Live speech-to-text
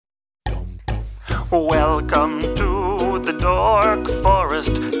Welcome to the Dork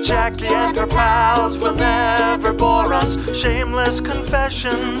Forest. Jackie and her pals will never bore us. Shameless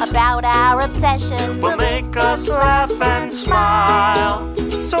confessions about our obsession will make us laugh and smile.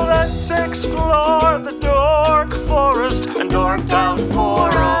 So let's explore the Dork Forest and dork out for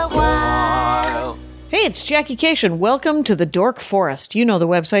a while. Hey, it's Jackie Cation. Welcome to the Dork Forest. You know the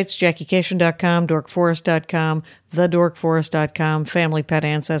websites, JackieCation.com, DorkForest.com, TheDorkForest.com,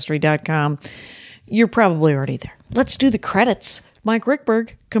 FamilyPetAncestry.com. You're probably already there. Let's do the credits. Mike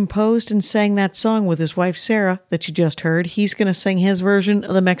Rickberg composed and sang that song with his wife Sarah that you just heard. He's going to sing his version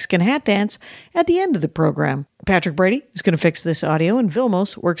of the Mexican hat dance at the end of the program. Patrick Brady is going to fix this audio, and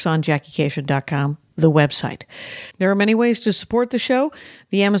Vilmos works on JackieCation.com, the website. There are many ways to support the show.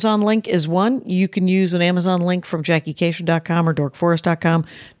 The Amazon link is one. You can use an Amazon link from JackieCation.com or DorkForest.com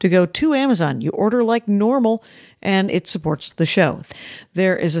to go to Amazon. You order like normal, and it supports the show.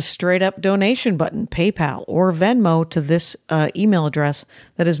 There is a straight-up donation button, PayPal or Venmo, to this email address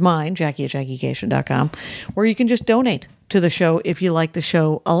that is mine, Jackie at JackieCation.com, where you can just donate to the show if you like the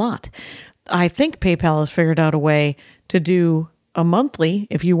show a lot. I think PayPal has figured out a way to do a monthly.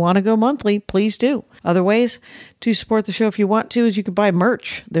 If you want to go monthly, please do. Other ways to support the show if you want to is you can buy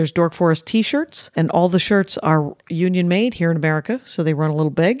merch. There's Dork Forest t-shirts, and all the shirts are union made here in America, so they run a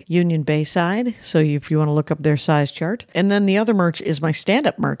little big. Union Bayside, so if you want to look up their size chart. And then the other merch is my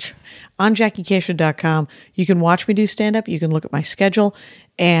stand-up merch. On JackieCation.com, you can watch me do stand-up, you can look at my schedule,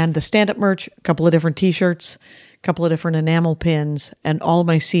 and the stand-up merch, a couple of different t-shirts, couple of different enamel pins, and all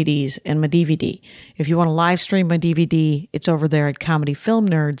my CDs and my DVD. If you want to live stream my DVD, it's over there at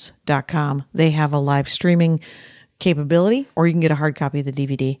comedyfilmnerds.com. They have a live streaming capability, or you can get a hard copy of the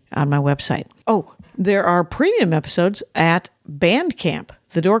DVD on my website. Oh, there are premium episodes at Bandcamp.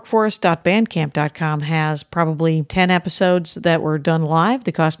 TheDorkForest.bandcamp.com has probably 10 episodes that were done live.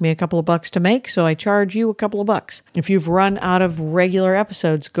 They cost me a couple of bucks to make, so I charge you a couple of bucks. If you've run out of regular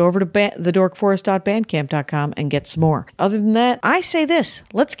episodes, go over to TheDorkForest.bandcamp.com and get some more. Other than that, I say this.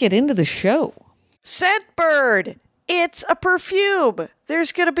 Let's get into the show. Scentbird. It's a perfume.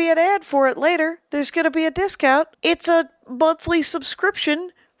 There's going to be an ad for it later. There's going to be a discount. It's a monthly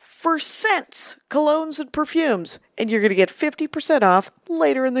subscription for scents, colognes, and perfumes. And you're going to get 50% off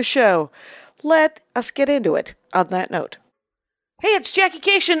later in the show. Let us get into it on that note. Hey, it's Jackie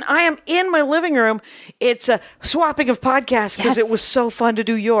Cation. I am in my living room. It's a swapping of podcasts because It was so fun to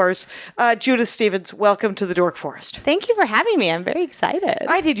do yours. Judith Stevens, welcome to the Dork Forest. Thank you for having me. I'm very excited.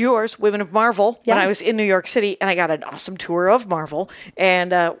 I did yours, Women of Marvel, when I was in New York City, and I got an awesome tour of Marvel,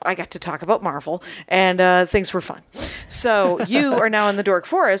 and I got to talk about Marvel, and things were fun. So you are now in the Dork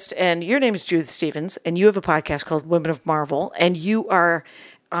Forest, and your name is Judith Stevens, and you have a podcast called Women of Marvel, and you are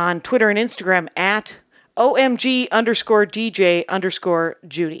on Twitter and Instagram at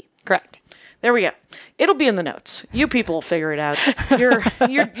OMG_DJ_Judy. Correct. There we go. It'll be in the notes. You people will figure it out. You're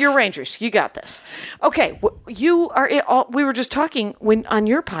Rangers. You got this. Okay. We were just talking on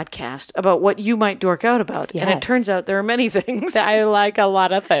your podcast about what you might dork out about. Yes. And it turns out there are many things. I like a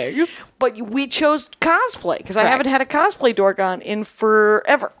lot of things. But we chose cosplay because I haven't had a cosplay dork on in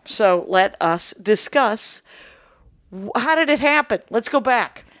forever. So let us discuss, how did it happen? Let's go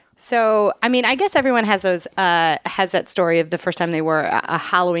back. So, I mean, I guess everyone has has that story of the first time they wore a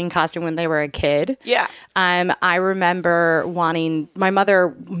Halloween costume when they were a kid. Yeah. I remember my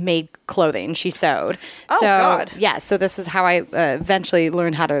mother made clothing. She sewed. Oh, God. Yeah. So this is how I eventually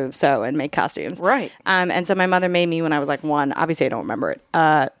learned how to sew and make costumes. Right. And so my mother made me when I was like 1. Obviously, I don't remember it.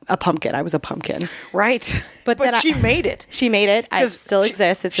 A pumpkin. I was a pumpkin. Now But she made it. She made it. It still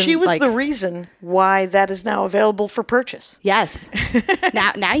exists. She was the reason why that is now available for purchase. Yes.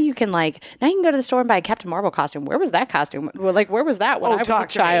 Now you can go to the store and buy a Captain Marvel costume. Where was that costume? Where was that when I was a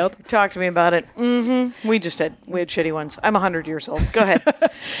child? Talk to me about it. Mm-hmm. We had shitty ones. I'm 100 years old. Go ahead.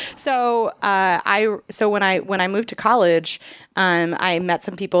 So when I moved to college, I met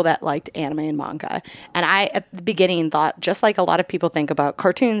some people that liked anime and manga, and I at the beginning thought, just like a lot of people think about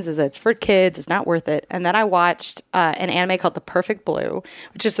cartoons, is that it's for kids, it's not worth it. And then I watched an anime called The Perfect Blue,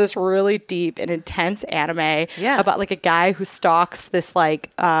 which is this really deep and intense anime about like a guy who stalks this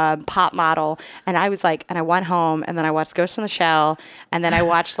pop model. And I was like, and I went home, and then I watched Ghost in the Shell, and then I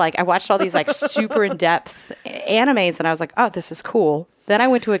watched all these super in-depth animes, and I was like, oh, this is cool. Then I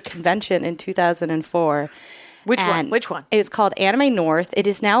went to a convention in 2004. Which one? It's called Anime North. It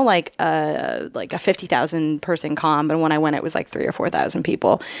is now like a 50,000 person con, but when I went, it was like 3,000 or 4,000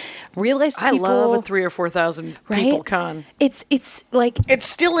 people. I love a 3,000 or 4,000 people con. It's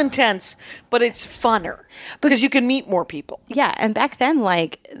still intense, but it's funner because you can meet more people. Yeah, and back then,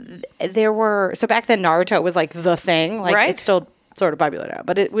 back then Naruto was like the thing. Right? It's still sort of popular now,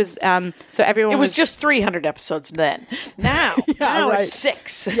 but it was so everyone It was just 300 episodes then. Now right. it's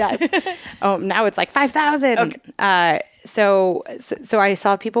 6. Yes. Oh, now it's like 5,000. Okay. So I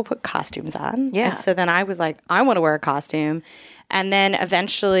saw people put costumes on. Yeah. And so then I was like, I want to wear a costume. And then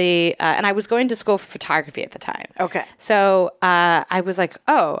eventually, and I was going to school for photography at the time. Okay. So I was like,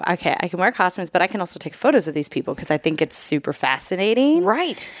 oh, okay, I can wear costumes, but I can also take photos of these people because I think it's super fascinating.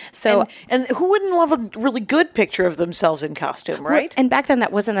 Right. So, and who wouldn't love a really good picture of themselves in costume, right? And back then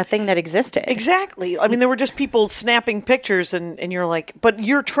that wasn't a thing that existed. Exactly. I mean, there were just people snapping pictures and you're like, but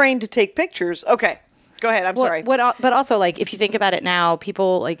you're trained to take pictures. Okay. Go ahead. I'm sorry. But also, like, if you think about it now,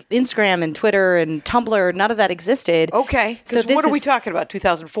 people like Instagram and Twitter and Tumblr, none of that existed. Okay. Because what are we talking about?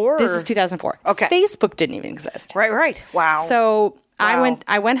 2004? This is 2004. Okay. Facebook didn't even exist. Right. Wow. So Wow.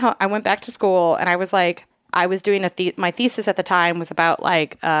 I went home. I went back to school, and I was like, I was doing my thesis at the time was about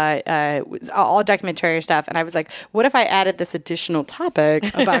like was all documentary stuff, and I was like, what if I added this additional topic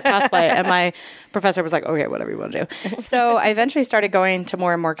about cosplay? And my professor was like, okay, whatever you want to do. So I eventually started going to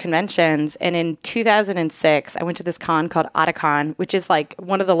more and more conventions, and in 2006, I went to this con called Otakon, which is like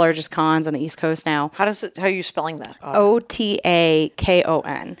one of the largest cons on the East Coast now. How are you spelling that? Otakon.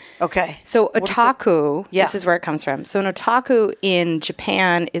 Okay. So otaku, Yeah. this is where it comes from. So an otaku in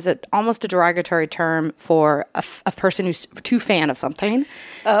Japan is almost a derogatory term for a person who's too fan of something.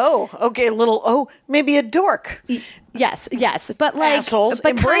 Oh, okay. Maybe a dork. Yes. But like, assholes,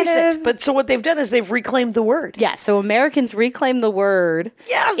 but embrace kind of, it. But so what they've done is they've reclaimed the word. Yeah, so Americans reclaim the word.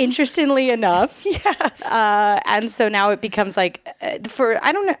 Yes. Interestingly enough. Yes. And so now it becomes like, I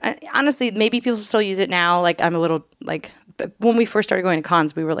don't know, honestly, maybe people still use it now. Like, I'm a little, like, when we first started going to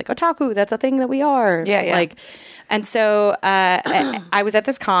cons, we were like, otaku, that's a thing that we are. Yeah. Like, and so I was at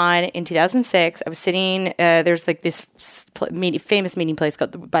this con in 2006. I was sitting, there's like this famous meeting place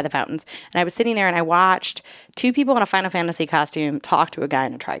called by the fountains. And I was sitting there and I watched 2 people in a Final Fantasy costume talk to a guy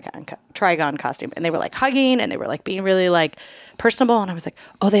in a Trigon costume. And they were like hugging and they were like being really like personable. And I was like,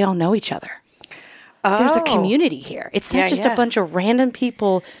 oh, they all know each other. There's a community here. It's not just a bunch of random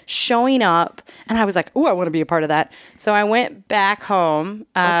people showing up. And I was like, oh, I want to be a part of that. So I went back home,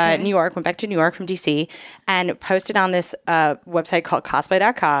 went back to New York from DC and posted on this website called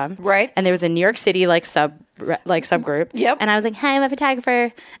COSPLAY.com. Right. And there was a New York City subgroup. Yep. And I was like, hi, I'm a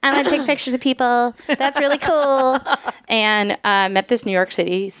photographer. I want to take pictures of people. That's really cool. And met this New York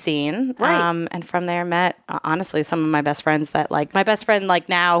City scene. Right. And from there met, honestly, some of my best friends that like, my best friend like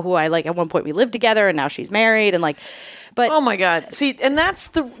now who I like at one point we lived together and now she's married and like, but oh my God. See, and that's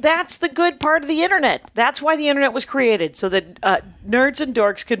the good part of the internet. That's why the internet was created, so that nerds and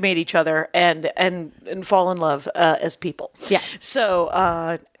dorks could meet each other and fall in love as people. Yeah.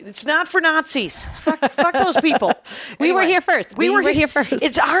 So it's not for Nazis. Fuck those people. We were here first. We were here first.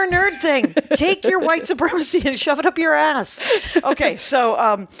 It's our nerd thing. Take your white supremacy and shove it up your ass. Okay,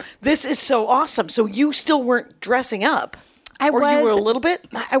 so this is so awesome. So you still weren't dressing up. You were a little bit?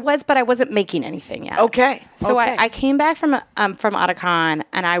 I was, but I wasn't making anything yet. Okay. So I came back from Otakon,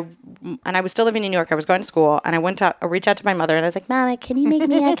 and I was still living in New York. I was going to school, and I reached out to my mother, and I was like, Mama, can you make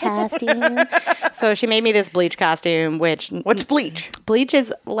me a costume? So she made me this Bleach costume, which... What's Bleach? Bleach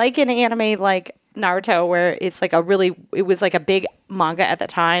is like an anime like Naruto, where it's like it was like a big manga at the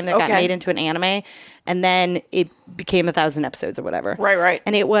time that got made into an anime, and then it became 1,000 episodes or whatever. Right.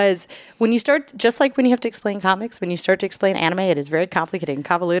 And it was, when you start, just like when you have to explain comics, when you start to explain anime, it is very complicated and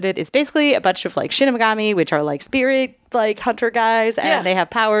convoluted. It's basically a bunch of like Shinigami, which are like spirit, like hunter guys, and they have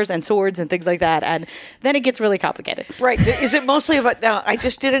powers and swords and things like that. And then it gets really complicated. Right. Is it mostly about, now I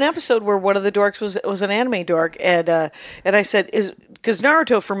just did an episode where one of the dorks was an anime dork, and I said, because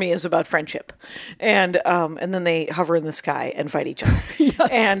Naruto for me is about friendship, and then they hover in the sky and fight each other. Yes,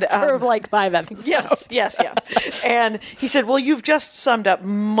 and for like 5 episodes. Yes. And he said, well, you've just summed up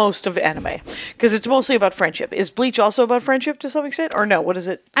most of anime, because it's mostly about friendship. Is Bleach also about friendship to some extent, or no? What is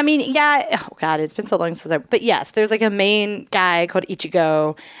it? I mean, yeah. Oh God, it's been so long since but yes, there's like a main guy called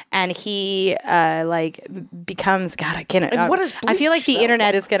Ichigo, and he becomes, God, I can't. And what is Bleach, I feel like the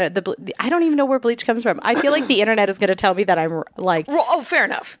internet is gonna. I don't even know where Bleach comes from. I feel like the internet is gonna tell me that I'm like. Well, oh, fair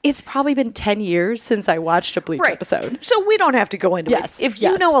enough. It's probably been 10 years since I watched a Bleach episode. So we don't have to go into Yes. it. If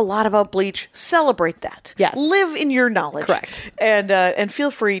you know a lot about Bleach, celebrate that. Yes. Live in your knowledge. Correct. And feel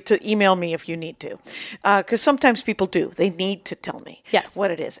free to email me if you need to, because sometimes people do. They need to tell me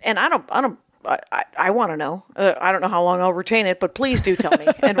what it is, and I want to know. I don't know how long I'll retain it, but please do tell me.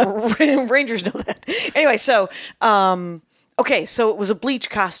 And Rangers know that. Anyway, so Okay, so it was a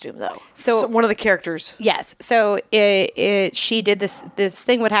bleach costume, though. So one of the characters. Yes. So she did this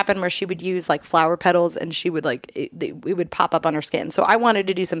thing would happen where she would use like flower petals and she would like, it would pop up on her skin. So I wanted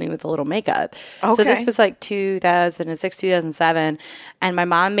to do something with a little makeup. Okay. So this was like 2006, 2007. And my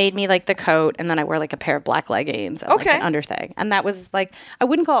mom made me like the coat and then I wear like a pair of black leggings and like an under thing. And that was like, I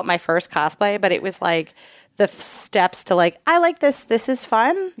wouldn't call it my first cosplay, but it was like the steps to like, I like this. This is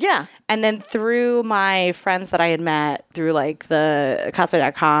fun. Yeah. And then through my friends that I had met through like the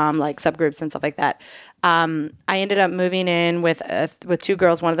cosplay.com, like subgroups and stuff like that, I ended up moving in with two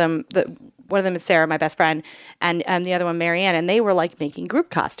girls. One of them is Sarah, my best friend, and the other one, Marianne, and they were like making group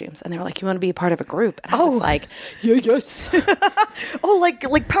costumes. And they were like, you want to be a part of a group? And I was like, yeah, yes. like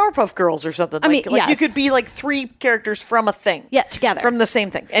Powerpuff Girls or something. Yes. You could be like 3 characters from a thing. Yeah, together. From the same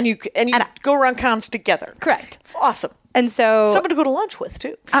thing. And you go around cons together. Correct. Awesome. And so someone to go to lunch with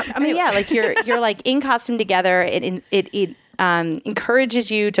too. Yeah, like you're like in costume together. It encourages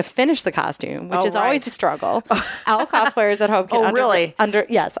you to finish the costume, which is always a struggle. All cosplayers at home can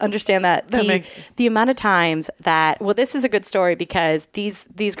understand that. The amount of times that, this is a good story because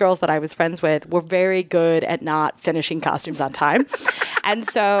these girls that I was friends with were very good at not finishing costumes on time. And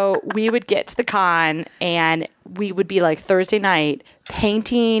so we would get to the con and we would be like Thursday night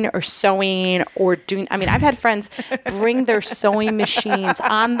painting or sewing or doing. I mean, I've had friends bring their sewing machines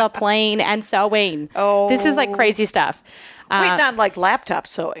on the plane and sewing. Oh, this is like crazy stuff. Wait, not like laptop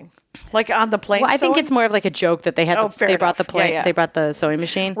sewing, like on the plane. Well, I think it's more of like a joke that they had. They brought the plane. Yeah. They brought the sewing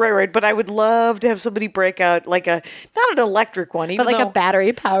machine. Right. But I would love to have somebody break out like not an electric one, but like a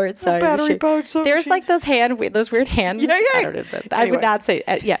battery powered sewing machine. There's like those weird hand. Yeah. I don't know. I would not say.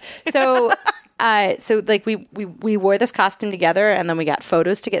 So. So like we wore this costume together and then we got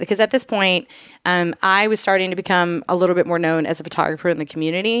photos together because at this point I was starting to become a little bit more known as a photographer in the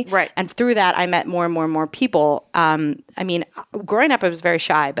community. Right. And through that I met more and more people. I mean, growing up I was very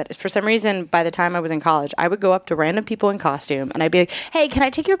shy, but for some reason by the time I was in college I would go up to random people in costume and I'd be like, hey, can I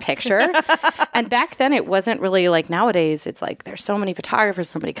take your picture? And back then it wasn't really like nowadays. It's like there's so many photographers,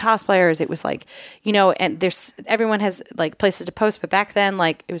 so many cosplayers. It was like, and everyone has like places to post, but back then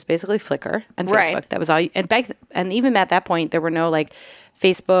like it was basically Flickr and Facebook. Right. That was all. And even at that point, there were no like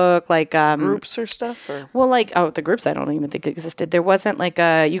Facebook, like groups or stuff. Or the groups I don't even think existed. There wasn't like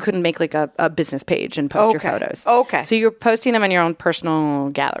you couldn't make like a business page and post your photos. Okay. So you're posting them on your own personal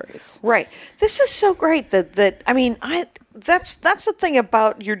galleries. Right. This is so great that I mean that's the thing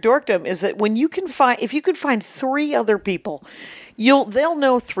about your dorkdom is that when you can if you could find 3 other people. They'll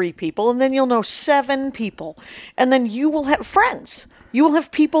know 3 people, and then you'll know 7 people, and then you will have friends. You will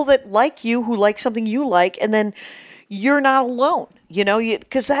have people that like you, who like something you like, and then you're not alone.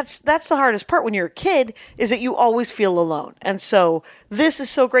 Because that's the hardest part when you're a kid is that you always feel alone. And so this is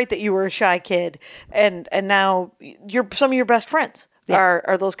so great that you were a shy kid, and now some of your best friends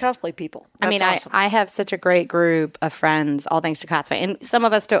are those cosplay people. That's awesome. I have such a great group of friends, all thanks to cosplay. And some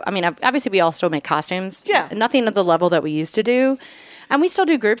of us still, obviously we all still make costumes. Yeah. Nothing at the level that we used to do. And we still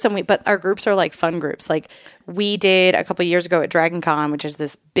do groups, but our groups are like fun groups. Like we did a couple of years ago at Dragon Con, which is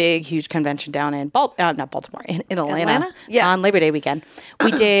this big, huge convention down in not Baltimore, in Atlanta? Yeah. On Labor Day weekend.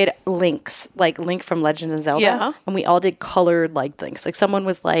 We did Links, like Link from Legends of Zelda. Yeah. And we all did colored like Links. Like someone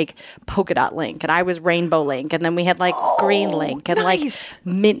was like polka dot Link, and I was rainbow Link, and then we had like green Link and nice. like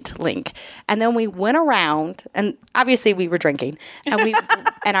mint Link. And then we went around, and obviously we were drinking, and we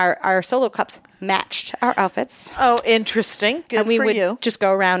and our solo cups matched our outfits. Oh, interesting. Good and we for would you. just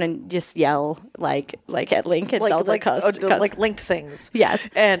go around and just yell like at Link and Zelda like linked things. Yes.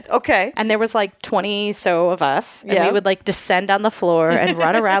 And okay. And there was like 20 so of us, and we would like descend on the floor and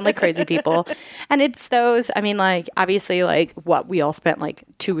run around like crazy people. And it's those, obviously like what we all spent like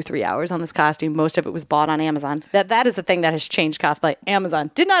 2 or 3 hours on this costume. Most of it was bought on Amazon. That is the thing that has changed cosplay.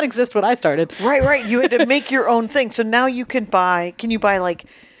 Amazon did not exist when I started. Right. You had to make your own thing. So now you can buy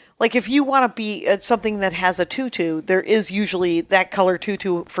like if you want to be something that has a tutu, there is usually that color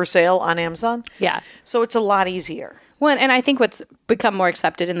tutu for sale on Amazon. Yeah. So it's a lot easier. Well, and I think what's become more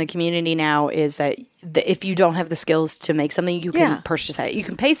accepted in the community now is that if you don't have the skills to make something, you can purchase it. You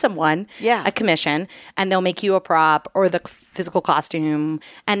can pay someone a commission, and they'll make you a prop or the physical costume,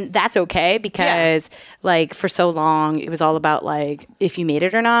 and that's okay because, like, for so long it was all about like if you made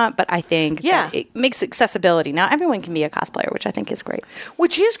it or not. But I think that it makes accessibility now. Everyone can be a cosplayer, which I think is great.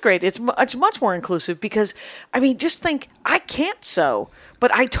 Which is great. It's much more inclusive because just think I can't sew,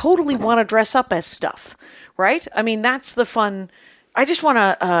 but I totally want to dress up as stuff. Right? That's the fun. I just want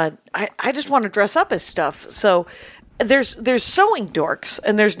to. I just want to dress up as stuff. So, there's sewing dorks,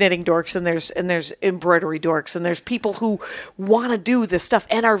 and there's knitting dorks, and there's embroidery dorks, and there's people who want to do this stuff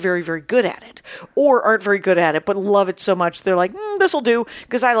and are very, very good at it, or aren't very good at it but love it so much they're like, this'll do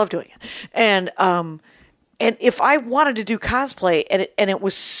because I love doing it. And if I wanted to do cosplay and it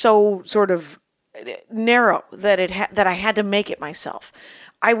was so sort of narrow that that I had to make it myself,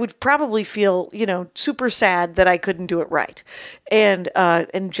 I would probably feel, super sad that I couldn't do it right, and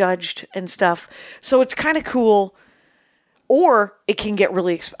judged and stuff. So it's kind of cool. Or it can get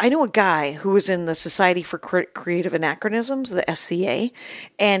really I know a guy who was in the Society for Creative Anachronisms, the SCA,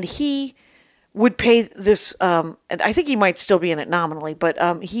 and he would pay this, and I think he might still be in it nominally, but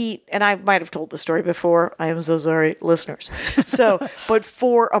and I might have told the story before, I am so sorry, listeners. So, but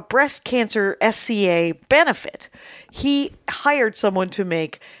for a breast cancer SCA benefit, he hired someone to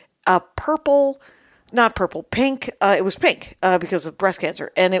make a pink, it was pink because of breast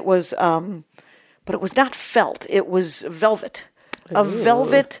cancer, and it was, but it was not felt, it was velvet. Ooh. A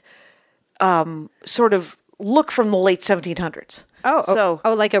velvet sort of look from the late 1700s. Oh,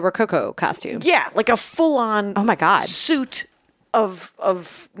 like a Rococo costume. Yeah, like a full-on oh my God. Suit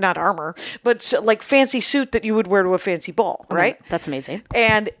of not armor, but like fancy suit that you would wear to a fancy ball, right? That's amazing.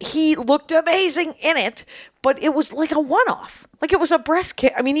 And he looked amazing in it, but it was like a one-off. Like it was a breast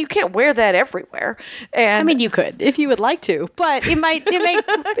cancer. I mean, you can't wear that everywhere. And I mean, you could if you would like to, but it might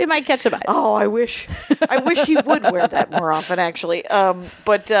catch some eyes. Oh, I wish he would wear that more often, actually.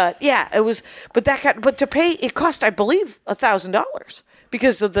 Yeah, it was. But to pay, it cost, I believe, $1,000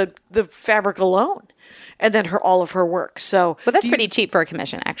 because of the fabric alone. And then all of her work. So, well, that's pretty cheap for a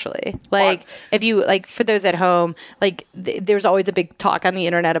commission, actually. Like, if you for those at home, there's always a big talk on the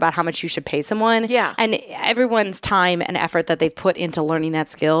internet about how much you should pay someone. Yeah, and everyone's time and effort that they've put into learning that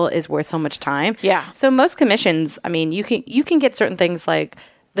skill is worth so much time. Yeah. So most commissions, I mean, you can get certain things like.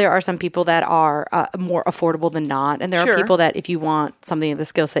 There are some people that are more affordable than not, and there are people that if you want something of the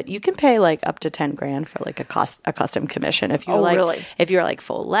skill set, you can pay like up to $10,000 for like a custom commission. If you really? If you're like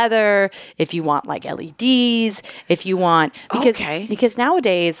full leather, if you want like LEDs, if you want because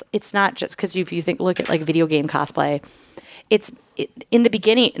nowadays it's not just because if you look at like video game cosplay. In the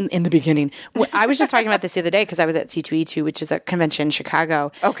beginning, I was just talking about this the other day because I was at C2E2, which is a convention in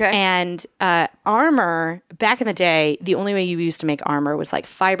Chicago. Okay. And armor, back in the day, the only way you used to make armor was like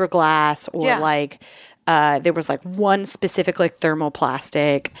fiberglass or there was like one specific like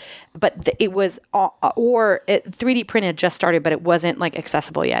thermoplastic, but it was, 3D print had just started, but it wasn't like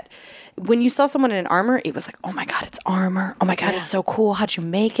accessible yet. When you saw someone in armor, it was like, oh my God, it's armor. Oh my God, it's so cool. How'd you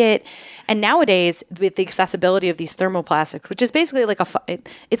make it? And nowadays, with the accessibility of these thermoplastics, which is basically like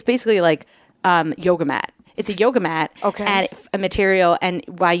it's basically like yoga mat. It's a yoga mat and a material, and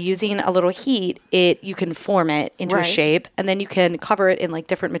by using a little heat, you can form it into a shape, and then you can cover it in like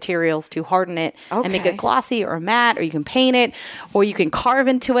different materials to harden it and make it glossy or matte, or you can paint it, or you can carve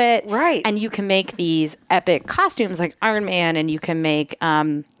into it. Right. And you can make these epic costumes like Iron Man, and you can make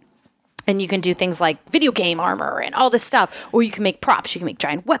and you can do things like video game armor and all this stuff. Or you can make props. You can make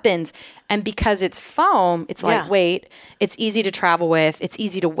giant weapons. And because it's foam, it's lightweight. It's easy to travel with. It's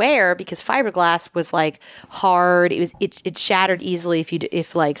easy to wear because fiberglass was like hard. It shattered easily if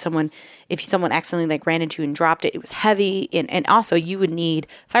someone accidentally like ran into and dropped it. It was heavy, and also you would need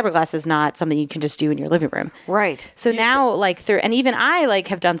fiberglass is not something you can just do in your living room. Right. So now and even I like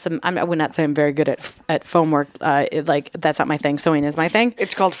have done some. I would not say I'm very good at foam work. That's not my thing. Sewing is my thing.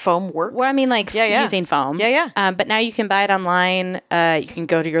 It's called foam work. Well, I mean using foam. Yeah. But now you can buy it online. You can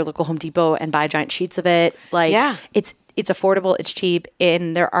go to your local Home Depot and buy giant sheets of it. It's affordable, it's cheap,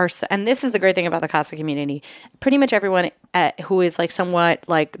 and and this is the great thing about the cosplay community. Pretty much everyone who is like somewhat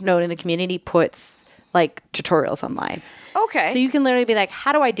like known in the community puts like tutorials online. Okay. So you can literally be like,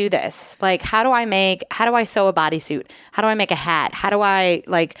 how do I do this? Like, how do I sew a bodysuit? How do I make a hat?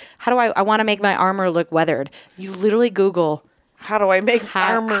 I want to make my armor look weathered. You literally Google how do I make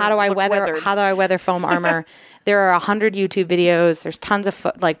armor? How do I weather foam armor? There are 100 YouTube videos. There's tons of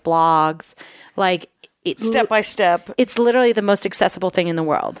blogs. Step by step. It's literally the most accessible thing in the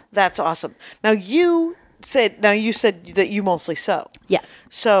world. That's awesome. Now you said that you mostly sew. Yes.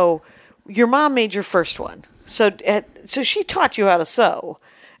 So your mom made your first one. So she taught you how to sew,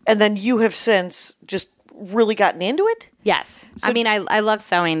 and then you have since just really gotten into it? Yes. I mean, I love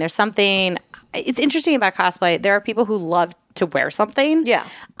sewing. There's something. It's interesting about cosplay. There are people who love to wear something. Yeah.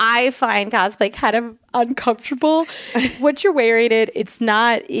 I find cosplay kind of uncomfortable. What you're wearing it's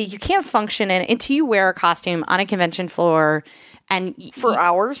not, you can't function in until you wear a costume on a convention floor and for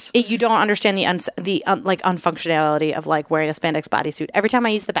hours. You don't understand the unfunctionality of like wearing a spandex bodysuit. Every time I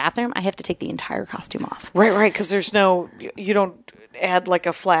use the bathroom, I have to take the entire costume off. Right. Because there's you don't. add like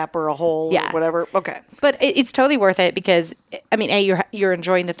a flap or a hole or whatever. Okay. But it's totally worth it because, I mean, A, you're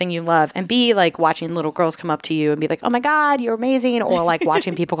enjoying the thing you love, and B, like watching little girls come up to you and be like, oh my God, you're amazing. Or like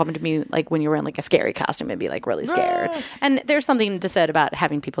watching people come to me like when you're in like a scary costume and be like really scared. And there's something to said about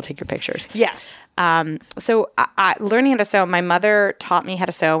having people take your pictures. Yes. So learning how to sew, my mother taught me how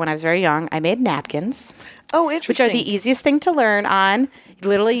to sew when I was very young. I made napkins. Oh, interesting. Which are the easiest thing to learn on.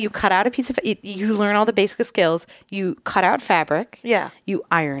 Literally, you cut out a piece of, you learn all the basic skills. You cut out fabric. Yeah. You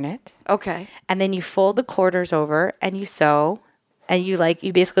iron it. Okay. And then you fold the quarters over and you sew. And you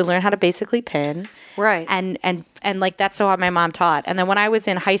basically learn how to basically pin. Right. And like that's how my mom taught. And then when I was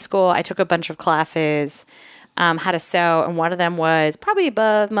in high school, I took a bunch of classes how to sew, and one of them was probably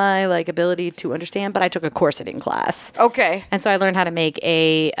above my like ability to understand, but I took a corseting class. Okay. And so I learned how to make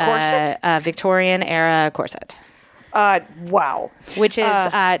a Victorian era corset. Wow. Which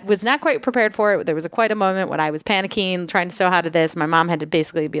is was not quite prepared for it. There was quite a moment when I was panicking, trying to sew how to this. My mom had to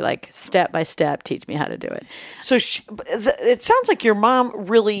basically be like, step by step, teach me how to do it. So it sounds like your mom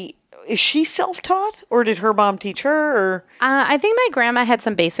really... Is she self-taught, or did her mom teach her? Or I think my grandma had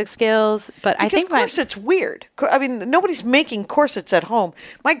some basic skills, but I think corsets weird. I mean, nobody's making corsets at home.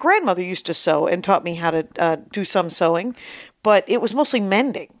 My grandmother used to sew and taught me how to do some sewing, but it was mostly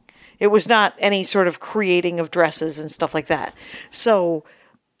mending. It was not any sort of creating of dresses and stuff like that. So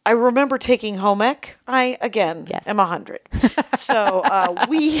I remember taking home ec. I, again, am 100. So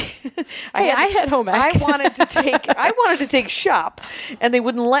I had home ec. I wanted to take shop, and they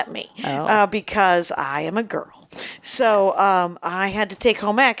wouldn't let me because I am a girl. So I had to take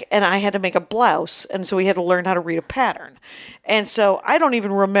home ec, and I had to make a blouse, and so we had to learn how to read a pattern. And so I don't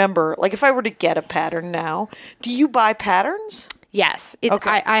even remember, like if I were to get a pattern now, do you buy patterns? Yes.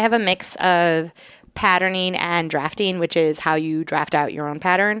 I have a mix of patterning and drafting, which is how you draft out your own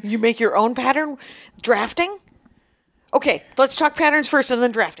pattern. You make your own pattern? Drafting? Okay, let's talk patterns first and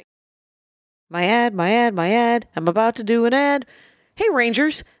then drafting. My ad. I'm about to do an ad. Hey,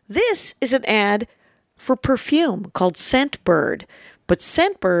 Rangers, this is an ad for perfume called Scentbird. But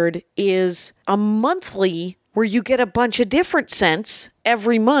Scentbird is a monthly where you get a bunch of different scents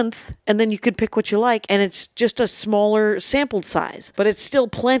every month, and then you can pick what you like, and it's just a smaller sampled size, but it's still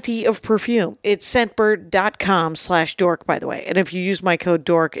plenty of perfume. It's scentbird.com/dork, by the way, and if you use my code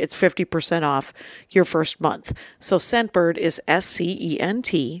DORK, it's 50% off your first month. So Scentbird is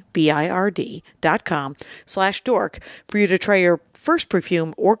scentbird.com/dork for you to try your first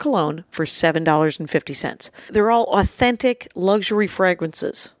perfume or cologne for $7.50. They're all authentic luxury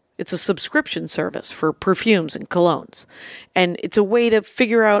fragrances. It's a subscription service for perfumes and colognes. And it's a way to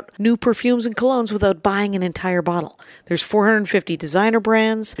figure out new perfumes and colognes without buying an entire bottle. There's 450 designer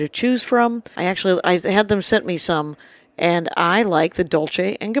brands to choose from. I had them sent me some, and I like the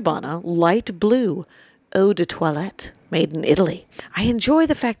Dolce & Gabbana Light Blue Eau de Toilette, made in Italy. I enjoy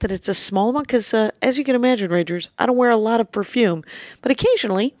the fact that it's a small one because, as you can imagine, Rangers, I don't wear a lot of perfume, but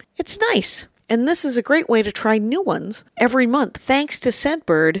occasionally it's nice. And this is a great way to try new ones every month. Thanks to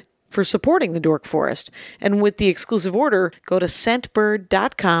Scentbird for supporting the Dork Forest. And with the exclusive order, go to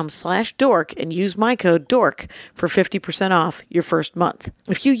scentbird.com/dork and use my code DORK for 50% off your first month.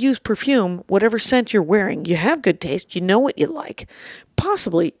 If you use perfume, whatever scent you're wearing, you have good taste, you know what you like.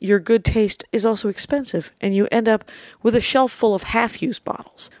 Possibly your good taste is also expensive and you end up with a shelf full of half-use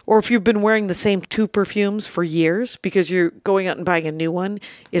bottles. Or if you've been wearing the same 2 perfumes for years because you're going out and buying a new one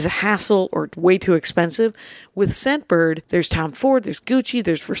is a hassle or way too expensive, with Scentbird, there's Tom Ford, there's Gucci,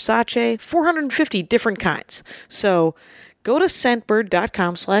 there's Versace, 450 different kinds. So go to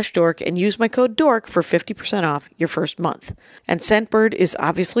scentbird.com/dork and use my code DORK for 50% off your first month. And Scentbird is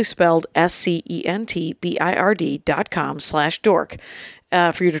obviously spelled SCENTBIRD.com/dork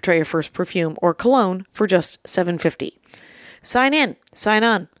for you to try your first perfume or cologne for just $7.50. Sign in, sign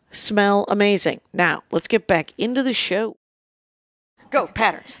on, smell amazing. Now, let's get back into the show. Go,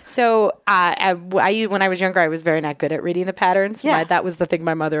 patterns. So when I was younger, I was very not good at reading the patterns. Yeah. That was the thing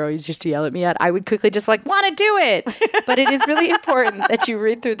my mother always used to yell at me at. I would quickly just want to do it. But it is really important that you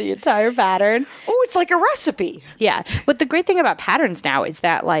read through the entire pattern. Oh, it's like a recipe. Yeah. But the great thing about patterns now is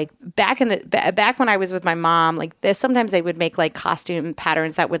that like back when I was with my mom, like sometimes they would make like costume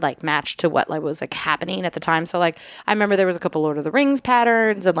patterns that would like match to what like was like happening at the time. So like I remember there was a couple Lord of the Rings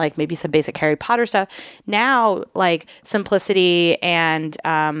patterns and like maybe some basic Harry Potter stuff. Now like Simplicity and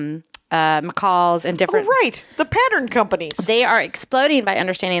McCall's and different... Oh, right. The pattern companies. They are exploding by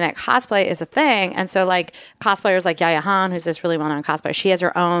understanding that cosplay is a thing. And so, like, cosplayers like Yaya Han, who's this really well-known cosplayer, she has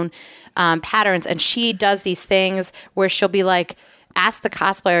her own patterns. And she does these things where she'll be like, ask the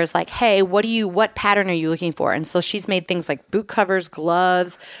cosplayers, like, hey, what pattern are you looking for? And so she's made things like boot covers,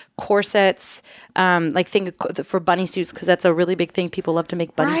 gloves, corsets, like think for bunny suits, because that's a really big thing. People love to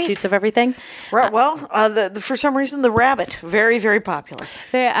make bunny Right. suits of everything. Right. Well, for some reason, the rabbit, very, very popular.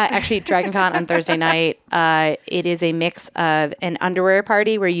 Actually, Dragon Con on Thursday night, it is a mix of an underwear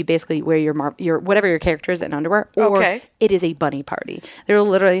party where you basically wear your whatever your character is in underwear, or Okay. it is a bunny party. There are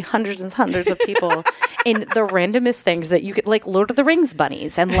literally hundreds and hundreds of people in the randomest things that you could, like Lord of the Rings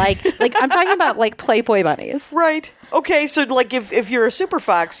bunnies, and like I'm talking about like Playboy bunnies. Right. Okay. So, like, if you're a super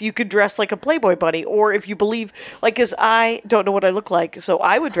fox, you could dress like a Playboy bunny, or if you believe, like, because I don't know what I look like, so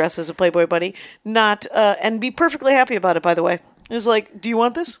I would dress as a Playboy bunny, not and be perfectly happy about it. By the way, it's like, do you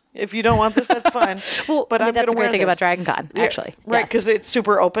want this? If you don't want this, that's fine. Well, but I mean, I'm that's gonna the great wear thing this. about Dragon Con, Yeah, actually. right? Yes. Because it's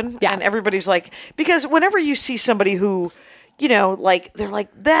super open, Yeah. and everybody's like, because whenever you see somebody who, you know, like they're like,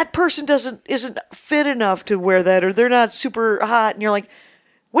 that person isn't fit enough to wear that, or they're not super hot, and you're like,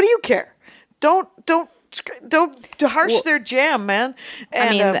 what do you care? Don't harsh their jam, man.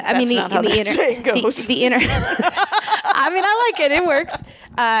 And, that's not how that saying goes. the inner. I mean, I like it. It works.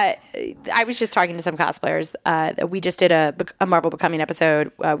 I was just talking to some cosplayers. We just did a Marvel Becoming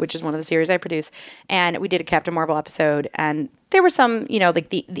episode, which is one of the series I produce, and we did a Captain Marvel episode, and there were some, you know, like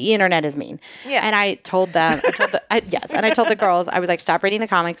the internet is mean. Yeah. And I told them, and I told the girls, I was like, stop reading the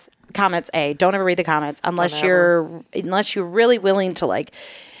comments. Don't ever read the comments unless you're really willing to, like,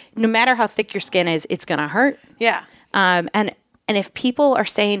 no matter how thick your skin is, it's gonna hurt. Yeah. And if people are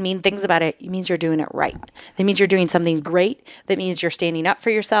saying mean things about it, it means you're doing it right. That means you're doing something great. That means you're standing up for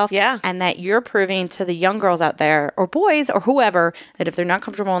yourself. Yeah. And that you're proving to the young girls out there, or boys, or whoever, that if they're not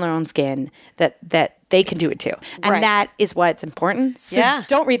comfortable in their own skin, that they can do it too. And Right. that is what's important. So Yeah.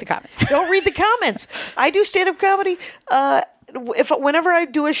 don't read the comments. Don't read the comments. I do stand-up comedy. Whenever I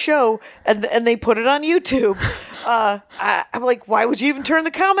do a show and they put it on YouTube, I'm like, why would you even turn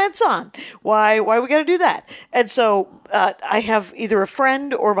the comments on? Why we got to do that? And so I have either a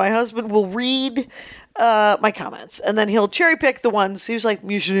friend or my husband will read my comments, and then he'll cherry pick the ones. He was like,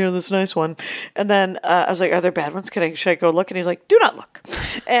 you should hear this nice one. And then I was like, are there bad ones? Should I go look? And he's like, do not look.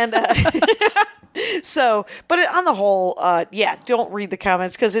 And so, but on the whole, don't read the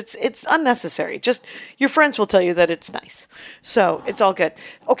comments because it's unnecessary. Just your friends will tell you that it's nice, so it's all good.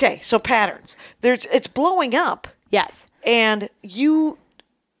 Okay, so patterns. It's blowing up, Yes. and you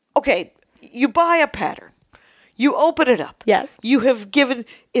buy a pattern. You open it up. Yes. You have given.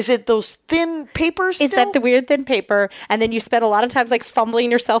 Is it those thin papers? Is still? that the weird thin paper? And then you spend a lot of times like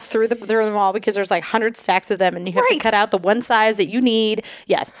fumbling yourself through them all because there's like 100 stacks of them, and you have to Right. cut out the one size that you need.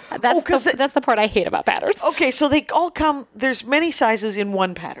 Yes, that's 'cause that's the part I hate about patterns. Okay, so they all come. There's many sizes in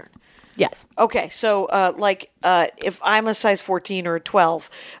one pattern. Yes. Okay, so if I'm a size 14 or a 12,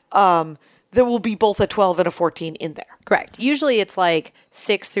 there will be both a 12 and a 14 in there. Correct. Usually it's like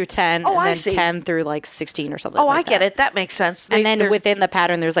 6 through 10, Oh, and I then see. 10 through like 16 or something. Oh, like I get that. it. That makes sense. And then there's- within the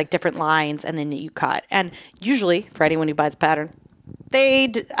pattern, there's like different lines, and then you cut. And usually, for anyone who buys a pattern, they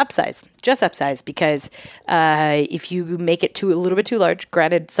upsize, just upsize, because if you make it a little bit too large,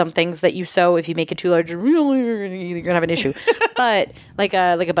 granted, some things that you sew, if you make it too large, really, you're gonna have an issue. But like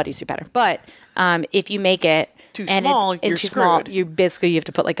a bodysuit pattern. But if you make it Too and small, it's you're too small, screwed. you have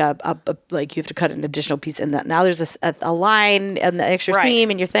to put like you have to cut an additional piece in that. Now there's a line and the extra Right.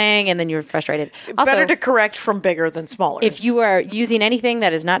 seam in your thing, and then you're frustrated. Also, better to correct from bigger than smaller. if you are using anything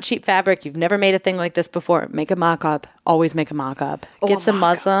that is not cheap fabric, you've never made a thing like this before, make a mock-up. Always make a mock-up. Get some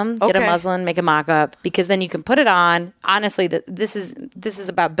muslin. Get a Okay. muslin. Make a mock-up, because then you can put it on. Honestly, this is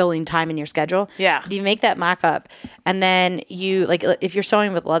about building time in your schedule. Yeah. If you make that mock-up, and then you like, if you're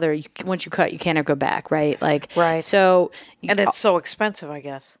sewing with leather, once you cut, you can't go back, right? Like, Right. So, and it's so expensive, I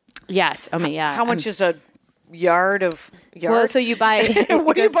guess. yes, I mean, yeah. How much is a yard of yard? Well, so you buy.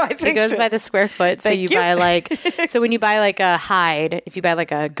 What do you buy It things goes in? by the square foot. So Thank you you. buy like. So when you buy like a hide, if you buy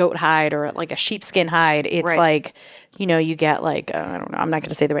like a goat hide or like a sheepskin hide, it's Right. like, you get like, I don't know, I'm not going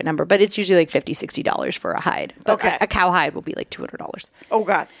to say the right number, but it's usually like $50, $60 for a hide. But Okay. a cow hide will be like $200. Oh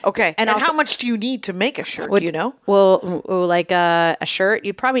God. Okay. And also- how much do you need to make a shirt? Do you know? Well, like a shirt,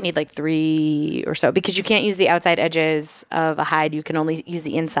 you probably need like 3 or so, because you can't use the outside edges of a hide. You can only use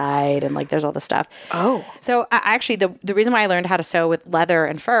the inside, and like there's all this stuff. Oh. So actually, the reason why I learned how to sew with leather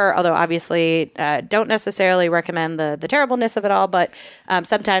and fur, although obviously don't necessarily recommend the terribleness of it all, but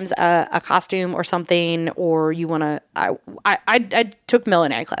sometimes a costume or something, or you want to I took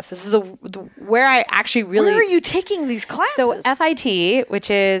millinery classes. This is where I actually really. Where are you taking these classes? So FIT, which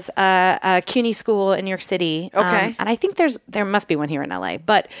is a CUNY school in New York City. Okay. And I think there must be one here in LA.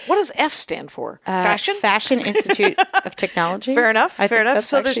 But what does F stand for? Fashion? Fashion Institute of Technology. Fair enough. Fair enough.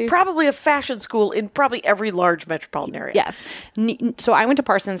 So actually, there's probably a fashion school in probably every large metropolitan area. Yes. So I went to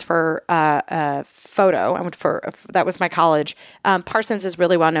Parsons for photo. That was my college. Parsons is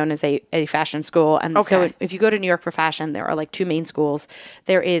really well known as a fashion school. And so if you go to New York for fashion, there are like two main schools.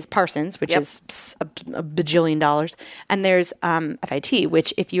 There is Parsons, which is a bajillion dollars. And there's FIT,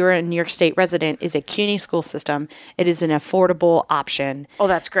 which if you're a New York State resident is a CUNY school system. It is an affordable option. Oh,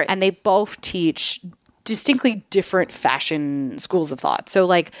 that's great. And they both teach distinctly different fashion schools of thought. So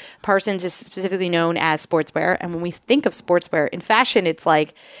like Parsons is specifically known as sportswear. And when we think of sportswear in fashion, it's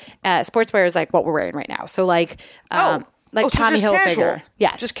like sportswear is like what we're wearing right now. So like so Tommy just casual. Hilfiger.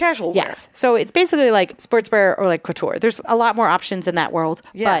 Yes. Just casual wear. Yes. So it's basically like sportswear or like couture. There's a lot more options in that world.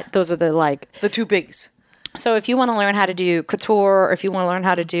 Yeah. But those are the two biggies. So if you want to learn how to do couture, or if you want to learn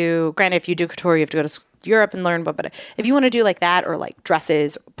how to do, granted, if you do couture, you have to go to Europe and learn, but if you want to do like that, or like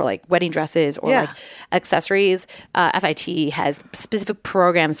dresses, or like wedding dresses, or like accessories, FIT has specific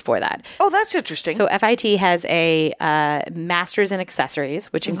programs for that. Oh, that's interesting. So FIT has a master's in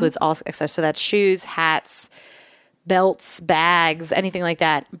accessories, which includes all accessories. So that's shoes, hats, belts, bags, anything like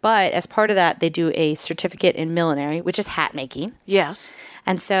that. But as part of that, they do a certificate in millinery, which is hat making. Yes.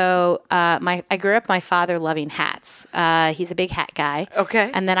 And so I grew up my father loving hats. He's a big hat guy.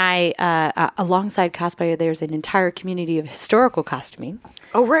 Okay. And then alongside cosplay, there's an entire community of historical costuming.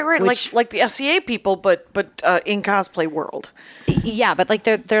 Oh, right. Like the FCA people, but in cosplay world. Yeah, but like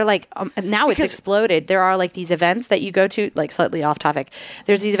they're like now it's exploded. There are like these events that you go to, like slightly off topic.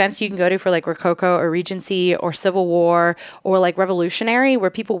 There's these events you can go to for like Rococo or Regency or Civil War or like Revolutionary,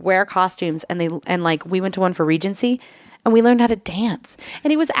 where people wear costumes and like we went to one for Regency and we learned how to dance,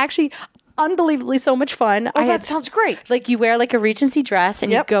 and it was actually unbelievably so much fun. Oh, that sounds great. Like you wear like a Regency dress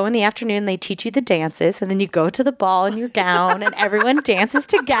and you go in the afternoon and they teach you the dances, and then you go to the ball in your gown and everyone dances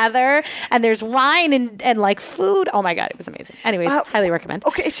together and there's wine and like food. Oh my God, it was amazing. Anyways, highly recommend.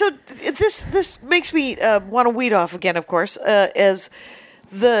 Okay, so this makes me want to weed off again, of course, as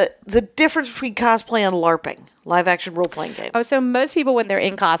the difference between cosplay and LARPing. Live action role playing games. Oh, so most people when they're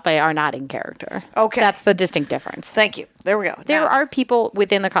in cosplay are not in character. Okay. That's the distinct difference. Thank you. There we go. There are people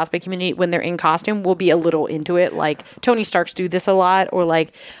within the cosplay community when they're in costume will be a little into it. Like Tony Starks do this a lot, or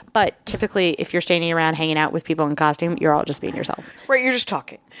like, but typically if you're standing around hanging out with people in costume, you're all just being yourself. Right. You're just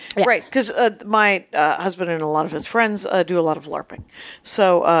talking. Yes. Right. Because my husband and a lot of his friends do a lot of LARPing.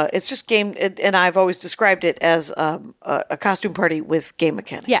 So it's just game. And I've always described it as a costume party with game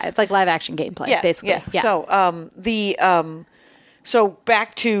mechanics. Yeah. It's like live action gameplay, basically. Yeah. So so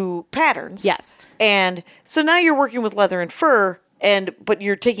back to patterns. Yes. And so now you're working with leather and fur, but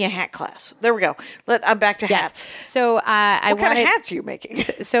you're taking a hat class. There we go. I'm back to hats. So what kind of hats are you making?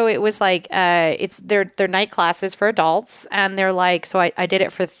 So it was like they're night classes for adults, and they're like, so I did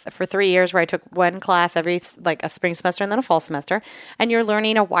it for 3 years, where I took one class every like a spring semester and then a fall semester, and you're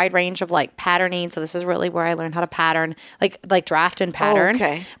learning a wide range of like patterning. So this is really where I learned how to pattern, like draft and pattern.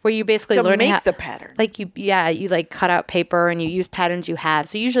 Okay. Where you basically to learn make the pattern. Like you like cut out paper and you use patterns you have.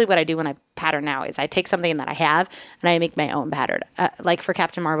 So usually what I do when I pattern now is I take something that I have and I make my own pattern. Like for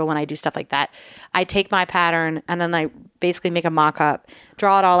Captain Marvel, when I do stuff like that, I take my pattern and then I basically make a mock-up,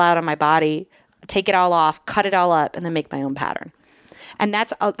 draw it all out on my body, take it all off, cut it all up, and then make my own pattern. And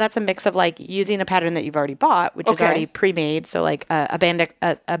that's a mix of like using a pattern that you've already bought, which is already pre-made. So like a spandex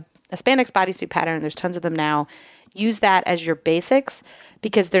bodysuit pattern, there's tons of them now. Use that as your basics,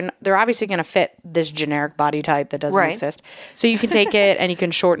 because they're obviously going to fit this generic body type that doesn't exist. So you can take it and you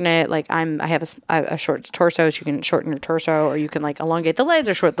can shorten it. Like I have a short torso, so you can shorten your torso, or you can like elongate the legs,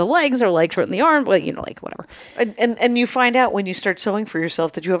 or shorten the legs, or like shorten the arm. Well, like whatever. And you find out when you start sewing for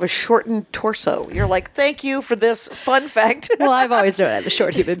yourself that you have a shortened torso. You're like, thank you for this fun fact. Well, I've always known I'm a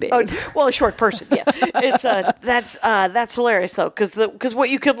short human being. Well, a short person. Yeah, it's that's hilarious though, because what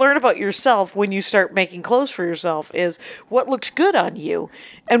you can learn about yourself when you start making clothes for yourself is what looks good on you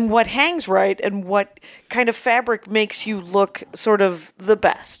and what hangs right and what kind of fabric makes you look sort of the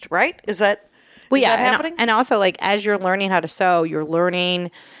best, right? Is that happening? And also like as you're learning how to sew, you're learning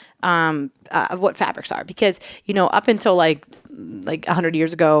what fabrics are, because up until like 100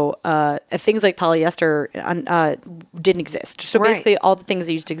 years ago, things like polyester didn't exist. So basically all the things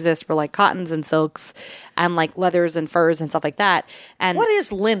that used to exist were like cottons and silks and like leathers and furs and stuff like that. And what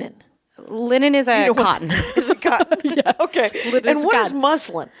is linen? Linen is a cotton. Is it cotton? Yes. Okay. Linen and is what cotton. is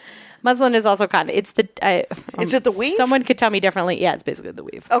muslin? Muslin is also cotton. It's the. Is it the weave? Someone could tell me differently. Yeah, it's basically the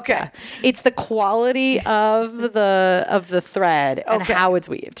weave. Okay. Yeah. It's the quality of the thread and how it's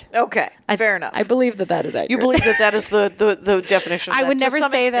weaved. Okay. Fair enough. I believe that is accurate. You believe that is the definition of I that, would to never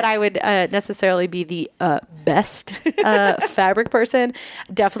some say that extent. I would necessarily be the best fabric person.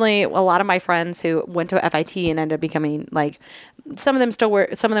 Definitely, a lot of my friends who went to FIT and ended up becoming like, some of them still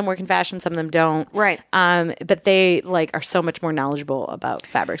work. Some of them work in fashion. Some of them don't. Right. But they like are so much more knowledgeable about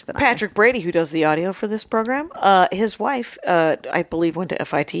fabrics than Patrick Brady, who does the audio for this program, his wife, I believe, went to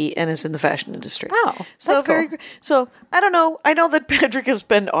FIT and is in the fashion industry. Oh, so that's cool. So I don't know. I know that Patrick has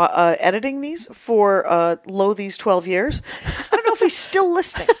been editing these for these 12 years. I don't know if he's still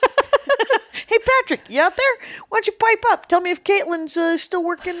listening. Hey, Patrick, you out there? Why don't you pipe up? Tell me if Caitlin's still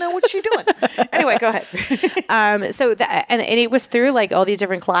working. What's she doing? Anyway, go ahead. So that, and it was through like all these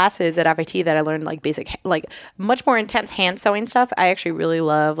different classes at FIT that I learned like basic, like much more intense hand sewing stuff. I actually really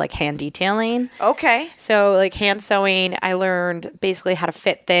love like hand detailing. Okay. So like hand sewing, I learned basically how to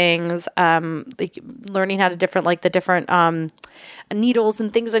fit things, like learning how to different needles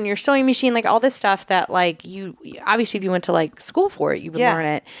and things on your sewing machine, like all this stuff that like you obviously if you went to like school for it, you would learn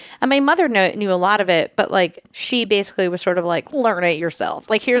it. And my mother knew a lot of it, but like she basically was sort of like, learn it yourself.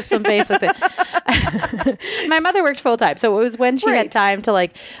 Like here's some basic thing. My mother worked full time, so it was when she had time to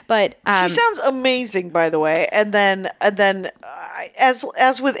like. But she sounds amazing, by the way. And then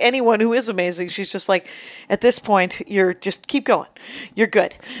as with anyone who is amazing, she's just like, at this point, you're just keep going. You're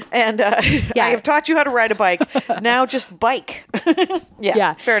good. And I have taught you how to ride a bike. Now just bike.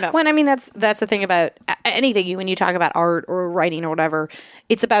 Yeah, fair enough. Well, I mean, that's the thing about anything. When you talk about art or writing or whatever,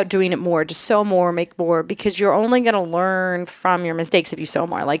 it's about doing it more. Just sew more, make more, because you're only going to learn from your mistakes if you sew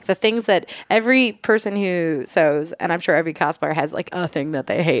more. Like the things that every person who sews, and I'm sure every cosplayer has like a thing that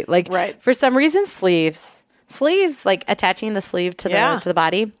they hate. Like for some reason, sleeves, like attaching the sleeve to the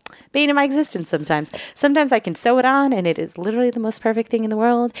body, bane of my existence sometimes. Sometimes I can sew it on and it is literally the most perfect thing in the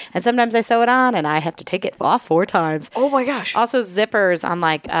world. And sometimes I sew it on and I have to take it off 4 times. Oh my gosh. Also zippers on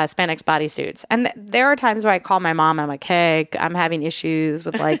like spandex bodysuits. And there are times where I call my mom and I'm like, hey, I'm having issues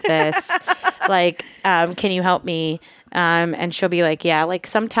with like this. Like, can you help me? And she'll be like, yeah, like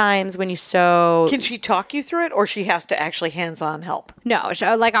sometimes when you sew. Can she talk you through it, or she has to actually hands-on help? No,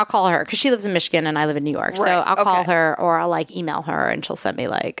 like I'll call her because she lives in Michigan and I live in New York. So I'll call her or I'll like email her and she'll send me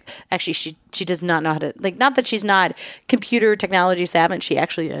like, actually she does not know how to, like, not that she's not computer technology savvy, she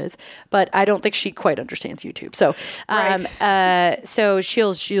actually is, but I don't think she quite understands YouTube. So, so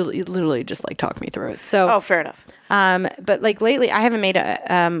she'll literally just like talk me through it. So, fair enough. But like lately I haven't made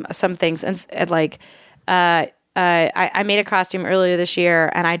some things and like, I made a costume earlier this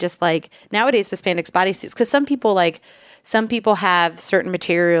year and I just like nowadays with spandex bodysuits, because some people have certain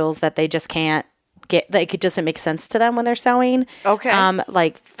materials that they just can't get, like it doesn't make sense to them when they're sewing. Okay.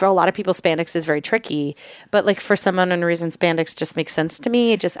 Like for a lot of people spandex is very tricky, but like for some unknown reason spandex just makes sense to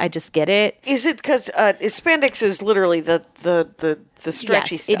me. I just get it. Is it because spandex is literally the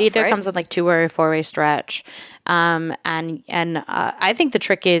stretchy stuff, it either right? comes in like 2-way or 4-way stretch. And I think the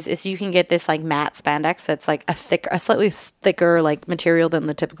trick is you can get this like matte spandex that's like a slightly thicker like material than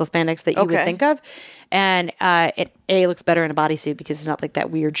the typical spandex that you would think of. And it looks better in a bodysuit because it's not like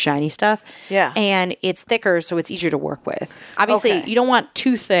that weird shiny stuff. Yeah. And it's thicker, so it's easier to work with. Obviously, you don't want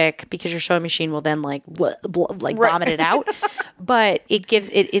too thick because your sewing machine will then like vomit it out. But it gives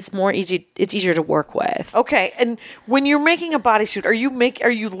it's more easy. It's easier to work with. Okay. And when you're making a bodysuit, are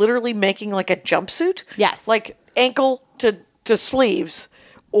you literally making like a jumpsuit? Yes. Like ankle to sleeves,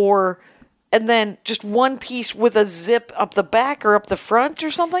 and then just one piece with a zip up the back or up the front or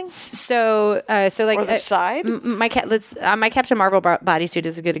something? So like or the side? My Captain Marvel bodysuit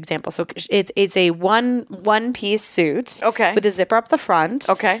is a good example. So it's a one piece suit, with a zipper up the front.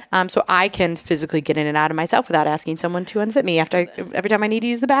 Okay. So I can physically get in and out of myself without asking someone to unzip me every time I need to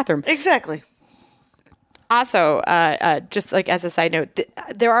use the bathroom. Exactly. Also, just like as a side note,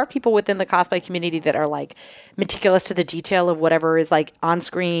 there are people within the cosplay community that are like meticulous to the detail of whatever is like on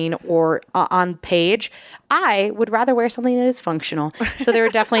screen or on page. I would rather wear something that is functional. So there are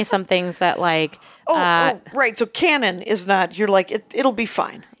definitely some things that like. Right. So canon is not. You're like it'll be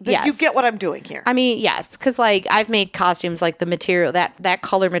fine. Yes. You get what I'm doing here. I mean, yes, because like I've made costumes like the material that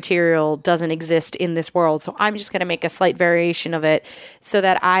color material doesn't exist in this world, so I'm just going to make a slight variation of it so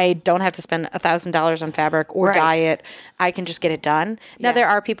that I don't have to spend $1,000 on fabric or dye it. I can just get it done. Now there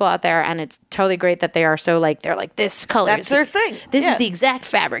are people out there, and it's totally great that they are so like they're like this color. That's their thing. This is the exact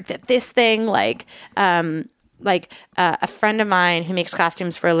fabric that this thing like. A friend of mine who makes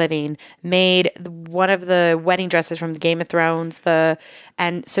costumes for a living made one of the wedding dresses from Game of Thrones.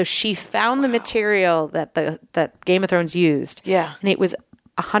 And so she found the material that Game of Thrones used. Yeah. And it was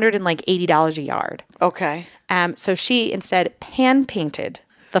 $180 a yard. Okay. So she instead pan painted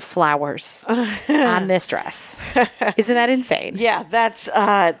the flowers on this dress. Isn't that insane? Yeah,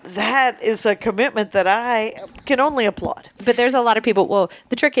 that is a commitment that I can only applaud. But there's a lot of people. Well,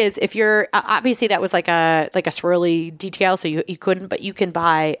 the trick is if you're obviously that was like a swirly detail, so you couldn't. But you can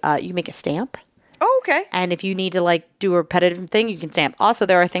buy. You make a stamp. Oh, okay. And if you need to like do a repetitive thing, you can stamp. Also,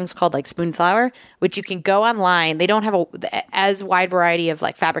 there are things called like spoonflower, which you can go online. They don't have as wide variety of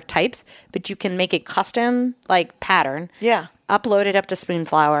like fabric types, but you can make a custom like pattern. Yeah. Upload it up to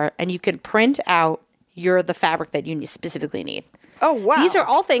spoonflower, and you can print out the fabric that you specifically need. Oh, wow. These are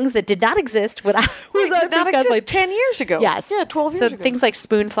all things that did not exist when I was did not exist 10 years ago. Yes. Yeah, 12 years so ago. So things like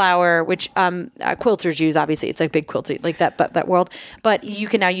spoonflower, which quilters use, obviously. It's like big quilting, like that world. But you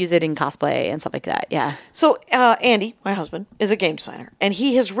can now use it in cosplay and stuff like that. Yeah. So Andy, my husband, is a game designer. And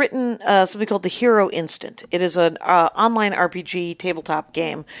he has written something called the Hero Instant. It is an online RPG tabletop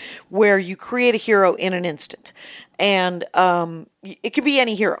game where you create a hero in an instant. And it could be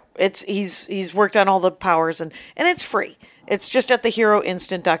any hero. He's worked on all the powers, and it's free. It's just at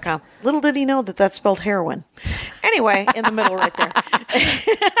theheroinstant.com. Little did he know that that's spelled heroin. Anyway, in the middle right there.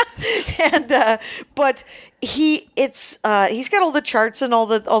 But he's got all the charts and all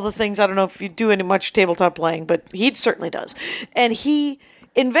the things. I don't know if you do any much tabletop playing, but he certainly does. And he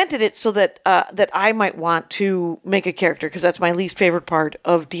invented it so that I might want to make a character, because that's my least favorite part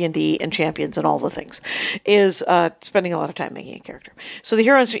of D&D and Champions and all the things, is spending a lot of time making a character. So the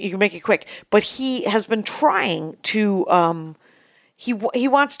Hero Instant, you can make it quick, but he has been trying to he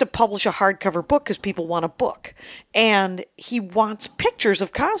wants to publish a hardcover book because people want a book, and he wants pictures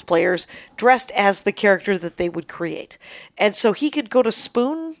of cosplayers dressed as the character that they would create. And so he could go to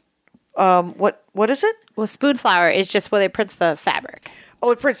Spoon. What is it? Well, spoonflower is just where they print the fabric. Oh,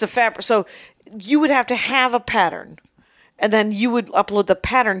 it prints the fabric. So you would have to have a pattern, and then you would upload the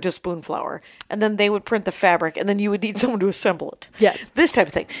pattern to Spoonflower, and then they would print the fabric, and then you would need someone to assemble it. Yes. This type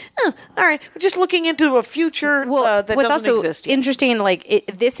of thing. All right. We're just looking into a future that what's doesn't also exist yet. interesting, like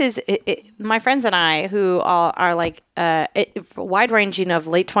my friends and I, who are like wide ranging of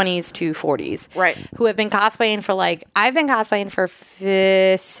late 20s to 40s, right? Who have been cosplaying for I've been cosplaying for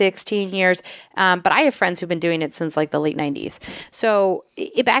 16 years, but I have friends who've been doing it since like the late 90s. So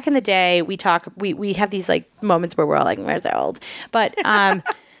back in the day, we have these like moments where we're all like, where's the old? But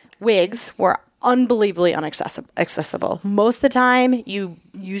wigs were unbelievably inaccessible. Most of the time, you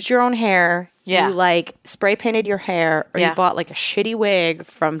used your own hair. Yeah. You like spray painted your hair, or Yeah. you bought like a shitty wig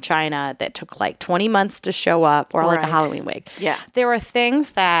from China that took like 20 months to show up, or like a Right. Halloween wig. Yeah. There are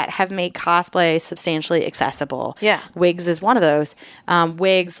things that have made cosplay substantially accessible. Yeah. Wigs is one of those.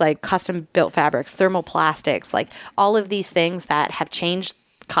 Wigs, like custom built fabrics, thermoplastics, like all of these things that have changed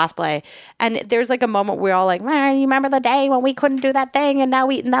cosplay. And there's like a moment where we're all like, man, you remember the day when we couldn't do that thing, and now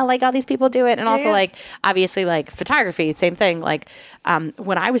like all these people do it. And also yeah. like obviously like photography, same thing. Like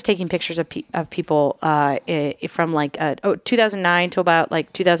when I was taking pictures of people from like 2009 to about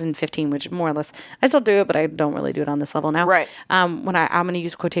like 2015, which more or less I still do it, but I don't really do it on this level now. Right. When I'm going to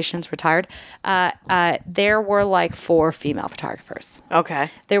use quotations, retired, there were like 4 female photographers. Okay.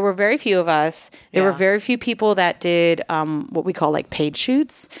 There were very few of us. There were Yeah. very few people that did what we call like paid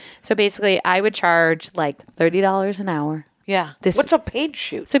shoots. So basically, I would charge like $30 an hour. Yeah. What's a paid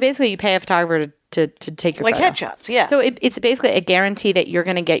shoot? So basically, you pay a photographer to take your Like photo. headshots, yeah. So it's basically a guarantee that you're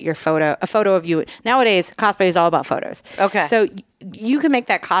going to get a photo of you. Nowadays, cosplay is all about photos. Okay. So you can make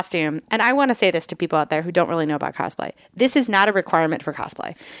that costume. And I want to say this to people out there who don't really know about cosplay. This is not a requirement for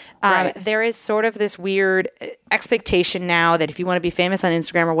cosplay. Right. There is sort of this weird expectation now that if you want to be famous on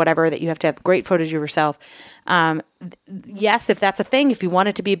Instagram or whatever, that you have to have great photos of yourself. Yes, if that's a thing, if you want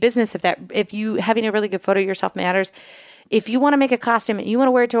it to be a business, if you having a really good photo of yourself matters, if you want to make a costume and you want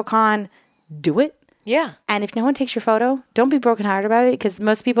to wear it to a con, do it. Yeah. And if no one takes your photo, don't be brokenhearted about it, because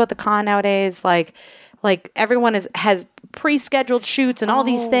most people at the con nowadays, like everyone has pre-scheduled shoots and all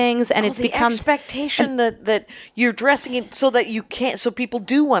these things, and it's the become expectation that you're dressing it so that you can't, so people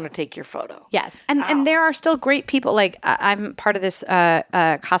do want to take your photo. Yes. And there are still great people. Like I'm part of this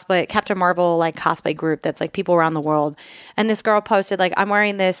cosplay, Captain Marvel, like cosplay group that's like people around the world. And this girl posted like, I'm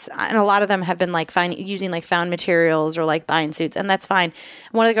wearing this, and a lot of them have been like using like found materials or like buying suits, and that's fine.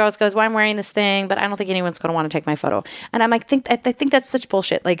 One of the girls goes, well, I'm wearing this thing, but I don't think anyone's going to want to take my photo. And I'm like, I think that's such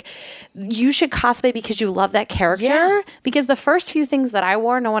bullshit. Like, you should cosplay because you love that character. Yeah. Because the first few things that I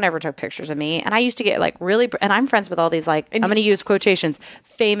wore, no one ever took pictures of me. And I used to get like really, and I'm friends with all these like, I'm going to use quotations,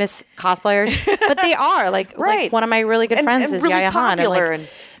 famous cosplayers, but they are like, Right. like one of my really good friends and is really Yaya Han. And popular like,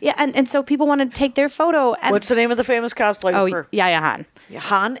 Yeah, and so people want to take their photo. And, What's the name of the famous cosplay? Yaya Han.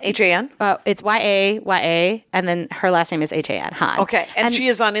 Han, H-A-N? It's Y-A, and then her last name is H-A-N, Han. Okay, and she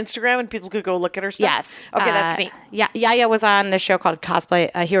is on Instagram, and people could go look at her stuff? Yes. Okay, that's neat. Yeah, Yaya was on this show called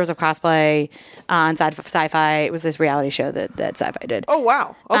Cosplay, Heroes of Cosplay on Sci-Fi. It was this reality show that Sci-Fi did. Oh,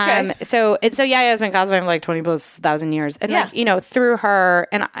 wow. Okay. So Yaya's been cosplaying for like 20 plus thousand years. And Yeah. like, you know, through her,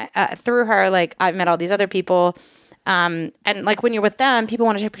 like I've met all these other people. And like when you're with them, people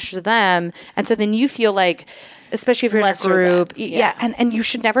want to take pictures of them. And so then you feel like, especially if you're Lesser in a group. than. Yeah. And you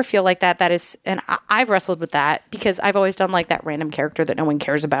should never feel like that. That is, and I've wrestled with that because I've always done like that random character that no one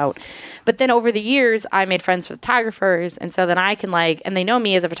cares about. But then over the years, I made friends with photographers. And so then I can like, and they know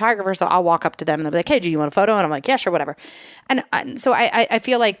me as a photographer. So I'll walk up to them and they'll be like, hey, do you want a photo? And I'm like, yeah, sure, whatever. And so I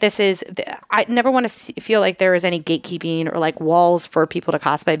feel like I never want to feel like there is any gatekeeping or like walls for people to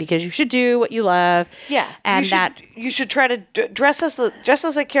cosplay because you should do what you love. Yeah. And you should try to dress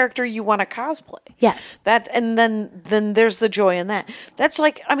as a character you want to cosplay. Yes. And then there's the joy in that. That's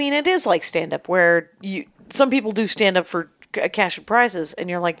like, I mean, it is like stand-up where some people do stand-up for cash and prizes, and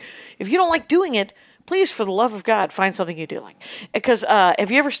you're like, if you don't like doing it, please, for the love of God, find something you do like. Because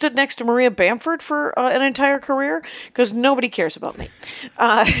have you ever stood next to Maria Bamford for an entire career? Because nobody cares about me.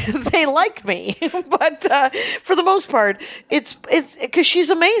 They like me, but for the most part, it's because she's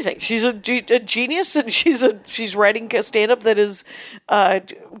amazing. She's a genius, and she's writing a stand-up that is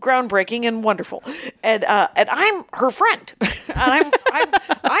groundbreaking and wonderful. And I'm her friend, and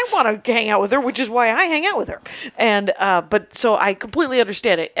I want to hang out with her, which is why I hang out with her. And but so I completely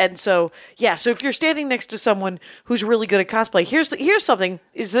understand it. And so yeah, so if you're standing next to someone who's really good at cosplay, here's something.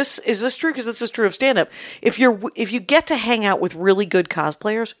 Is this true? Because this is true of stand-up. If you get to hang out with really good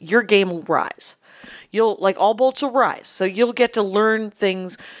cosplayers, your game will rise. You'll like all boats will rise. So you'll get to learn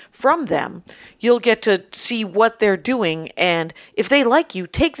things from them. You'll get to see what they're doing, and if they like you,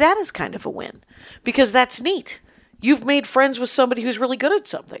 take that as kind of a win, because that's neat. You've made friends with somebody who's really good at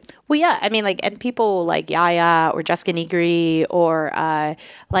something. Well, yeah, I mean, like, and people like Yaya or Jessica Nigri or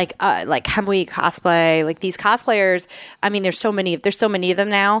like Hemui Cosplay, like these cosplayers. I mean, there's so many of them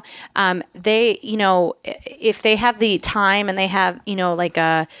now. They, you know, if they have the time and they have, you know, like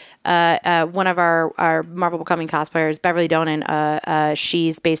one of our Marvel Becoming cosplayers, Beverly Donan,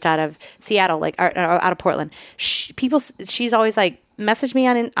 she's based out of Seattle, like out of Portland. She's always like, message me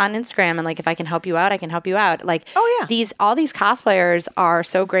on Instagram, and like if I can help you out, I can help you out. Like, oh yeah, all these cosplayers are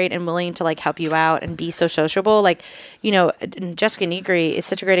so great and willing to like help you out and be so sociable. Like, you know, Jessica Nigri is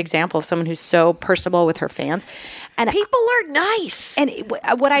such a great example of someone who's so personable with her fans, and people are nice. And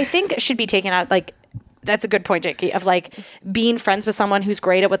what I think should be taken out, like, that's a good point, Jakey, of like being friends with someone who's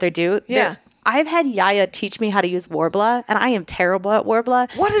great at what they do. Yeah. I've had Yaya teach me how to use Warbla, and I am terrible at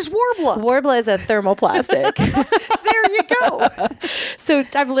Warbla. What is Warbla? Warbla is a thermoplastic. There you go. So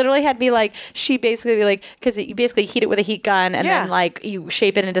I've literally had me like, she basically like, because you basically heat it with a heat gun, and then like you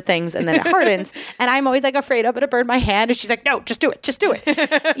shape it into things, and then it hardens. And I'm always like afraid I'm going to burn my hand. And she's like, no, just do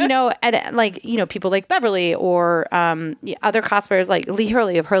it. You know, and like, you know, people like Beverly or other cosplayers like Lee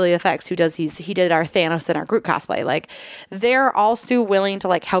Hurley of Hurley Effects, he did our Thanos and our Groot cosplay. Like, they're also willing to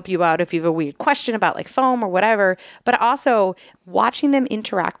like help you out if you have a weird question about like foam or whatever. But also watching them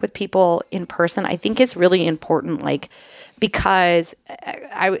interact with people in person, I think is really important. Like, because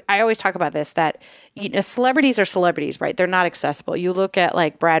I always talk about this, that, you know, celebrities are celebrities, right? They're not accessible. You look at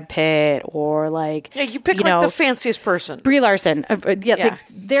like Brad Pitt or like, you pick like the fanciest person, Brie Larson.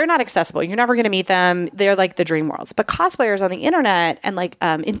 They're not accessible. You're never going to meet them. They're like the dream worlds. But cosplayers on the internet and like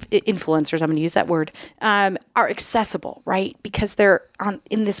influencers, I'm going to use that word, are accessible, right? Because they're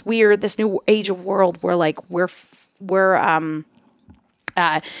in this new age of world where like we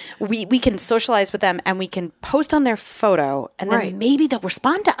can socialize with them, and we can post on their photo, and then maybe they'll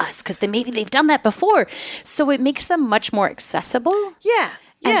respond to us because maybe they've done that before. So it makes them much more accessible. Yeah.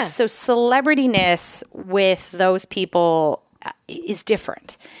 And so celebrityness with those people is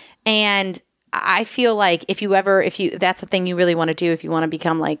different. And I feel like if that's the thing you really want to do, if you want to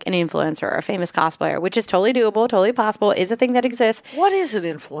become like an influencer or a famous cosplayer, which is totally doable, totally possible, is a thing that exists. What is an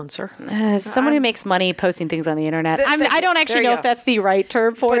influencer? Someone who makes money posting things on the internet. I don't actually know if that's the right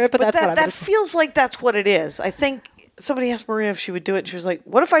term for it, but that's what I'm that feels like that's what it is. I think somebody asked Maria if she would do it, and she was like,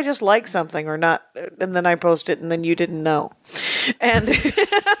 what if I just like something or not, and then I post it and then you didn't know? And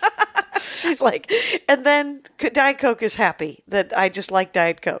she's like, and then Diet Coke is happy that I just like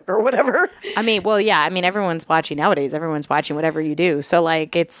Diet Coke or whatever. I mean, well, yeah. I mean, everyone's watching nowadays. Everyone's watching whatever you do. So,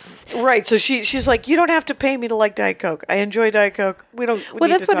 like, it's... Right. So she's like, you don't have to pay me to like Diet Coke. I enjoy Diet Coke. Well,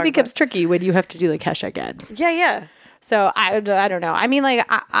 that's when it becomes tricky, when you have to do, like, hashtag ad. Yeah. So I don't know. I mean, like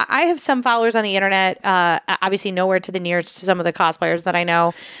I have some followers on the internet, obviously nowhere to the nearest to some of the cosplayers that I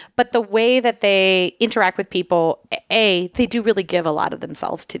know, but the way that they interact with people, they do really give a lot of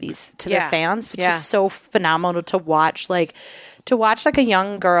themselves to their fans, which is so phenomenal to watch. Like a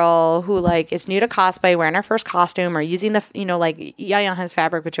young girl who like is new to cosplay, wearing her first costume or using the, like Yaya has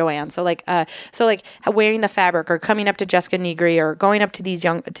fabric with Joanne. So like wearing the fabric or coming up to Jessica Negri or going up to these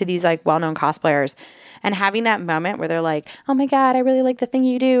like well-known cosplayers and having that moment where they're like, oh my God, I really like the thing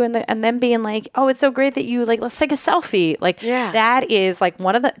you do. And then being like, oh, it's so great that you like, let's take a selfie. Like that is like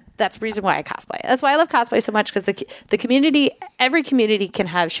that's the reason why I cosplay. That's why I love cosplay so much, because the community, every community can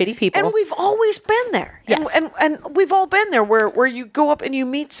have shitty people. And we've always been there. Yes. And we've all been there where you go up and you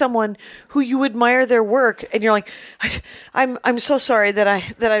meet someone who you admire their work and you're like, I'm so sorry that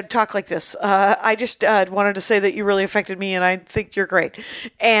I talk like this. I just wanted to say that you really affected me and I think you're great.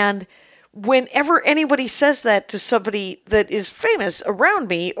 And whenever anybody says that to somebody that is famous around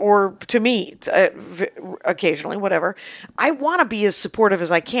me or to me, occasionally, whatever, I want to be as supportive as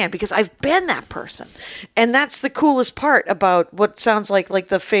I can because I've been that person. And that's the coolest part about what sounds like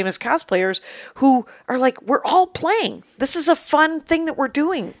the famous cosplayers who are like, we're all playing. This is a fun thing that we're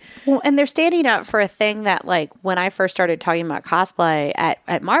doing. Well, and they're standing up for a thing that, like, when I first started talking about cosplay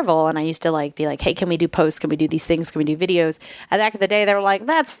at Marvel, and I used to like be like, hey, can we do posts? Can we do these things? Can we do videos? At back in the day, they were like,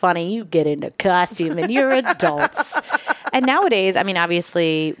 that's funny. You get into costume and you're adults. And nowadays, I mean,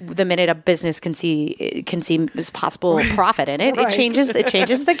 obviously, the minute a business can see as possible profit in it, Right. it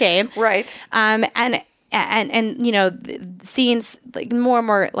changes the game. Right. And seeing like more and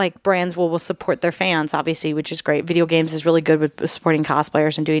more like brands will support their fans, obviously, which is great. Video games is really good with supporting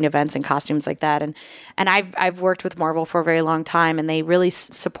cosplayers and doing events and costumes like that. And I've worked with Marvel for a very long time, and they really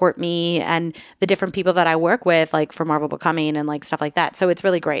support me and the different people that I work with, like for Marvel Becoming and like stuff like that. So it's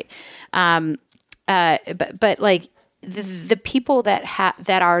really great. But like the people that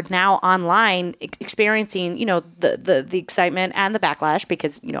are now online experiencing, the excitement and the backlash,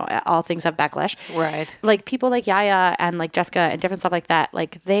 because, all things have backlash. Right. Like people like Yaya and like Jessica and different stuff like that,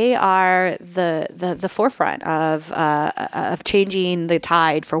 like they are the forefront of changing the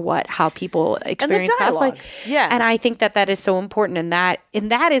tide for how people experience cosplay. Yeah. And I think that is so important, and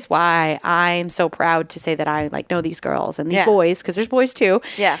that is why I'm so proud to say that I like know these girls and these boys, because there's boys too.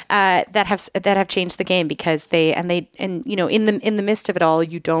 Yeah. That have changed the game, because in the midst of it all,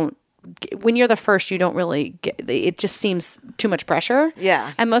 you don't, when you're the first, you don't really get, it just seems too much pressure.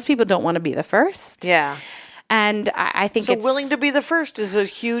 Yeah. And most people don't want to be the first. Yeah. And I think so willing to be the first is a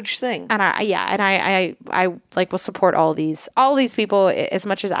huge thing. And I like will support all these people as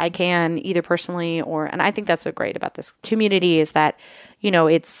much as I can, either personally and I think that's what's great about this community is that,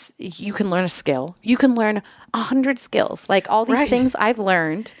 it's, you can learn a skill. You can learn 100 skills. Like all these things I've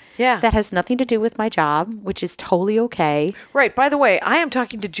learned that has nothing to do with my job, which is totally okay. Right. By the way, I am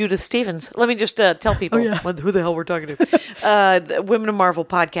talking to Judith Stevens. Let me just tell people who the hell we're talking to. The Women of Marvel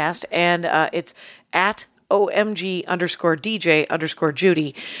podcast, and it's at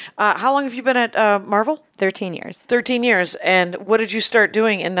OMG_DJ_Judy. How long have you been at Marvel? 13 years. 13 years. And what did you start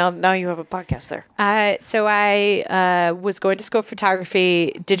doing? And now you have a podcast there. So I was going to school for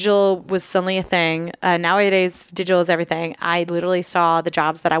photography. Digital was suddenly a thing. Nowadays, digital is everything. I literally saw the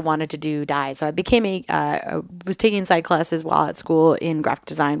jobs that I wanted to do die. So I became was taking side classes while at school in graphic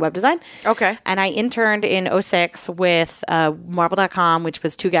design, web design. Okay. And I interned in 2006 with Marvel.com, which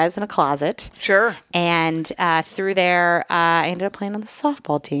was 2 guys in a closet. Sure. And through there, I ended up playing on the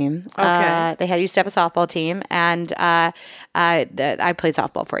softball team. Okay. They used to have a softball team, and I played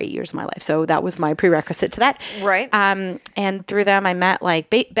softball for 8 years of my life, so that was my prerequisite to that. Right. And through them, I met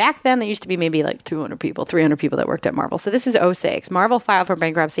back then there used to be maybe 200 people, 300 people that worked at Marvel. So this is 2006. Marvel filed for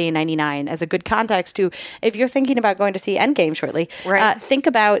bankruptcy in '99 as a good context to, if you're thinking about going to see Endgame shortly, think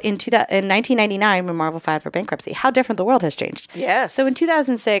about in 1999 when Marvel filed for bankruptcy, how different the world has changed. Yes. So in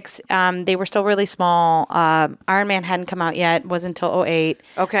 2006, they were still really small. Iron Man hadn't come out yet. Wasn't until 2008.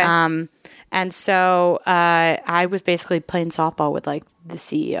 Okay. And so I was basically playing softball with the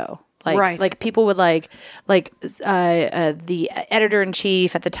CEO. Like people would the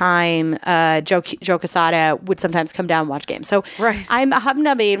editor-in-chief at the time, Joe Quesada, would sometimes come down and watch games. So I'm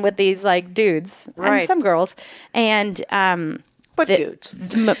hobnobbing with these dudes and some girls, and dudes,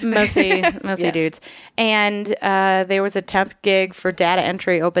 mostly dudes. And there was a temp gig for data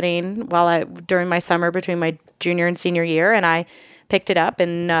entry opening during my summer between my junior and senior year, and I picked it up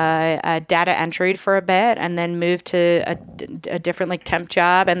and data entered for a bit, and then moved to a different temp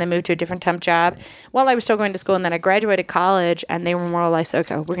job, and then moved to a different temp job while I was still going to school. And then I graduated college, and they were more or less,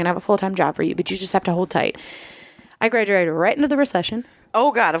 okay, we're going to have a full-time job for you, but you just have to hold tight. I graduated right into the recession.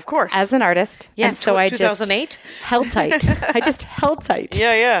 Oh, God, of course. as an artist. Yeah, and so I 2008? just held tight. I just held tight.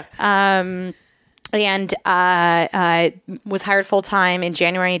 Yeah. And was hired full time in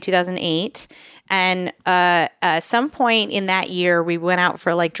January 2008. And at some point in that year, we went out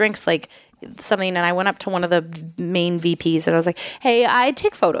for like drinks, like something. And I went up to one of the main VPs and I was like, "Hey, I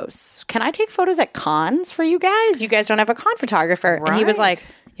take photos. Can I take photos at cons for you guys? You guys don't have a con photographer." And he was Right. like,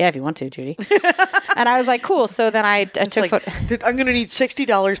 "Yeah, if you want to, Judy." And I was like, "Cool." So then I took photos. I'm going to need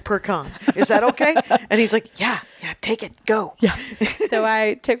 $60 per con. Is that okay? And he's like, yeah, take it. Go. Yeah. So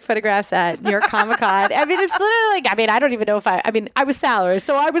I took photographs at New York Comic Con. I mean, it's literally like, I don't even know if I was salary,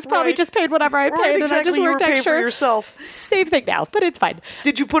 so I was probably Right. just paid whatever I paid, Right, and I exactly. just You were worked paying extra. for yourself. Same thing now, but it's fine.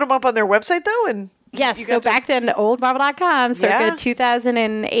 Did you put them up on their website, though? And Yes. you So got to- back then, oldmarvel.com, circa Yeah.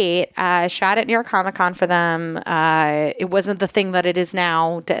 2008, shot at New York Comic Con for them. It wasn't the thing that it is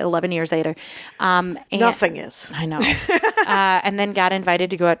now, 11 years later. And Nothing is. I know. And then got invited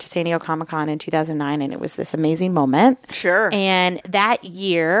to go out to San Diego Comic Con in 2009, and it was this amazing moment. Sure. And that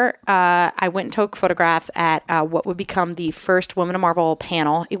year, I went and took photographs at what would become the first Women of Marvel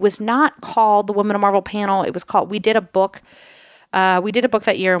panel. It was not called the Women of Marvel panel. It was called, we did a book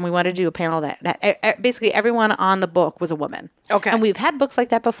that year, and we wanted to do a panel that basically everyone on the book was a woman. Okay. And we've had books like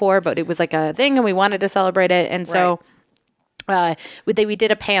that before, but it was like a thing, and we wanted to celebrate it. And so we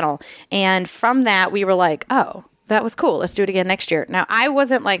did a panel. And from that, we were like, oh, that was cool. Let's do it again next year. Now, I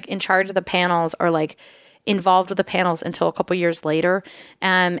wasn't like in charge of the panels or like involved with the panels until a couple years later.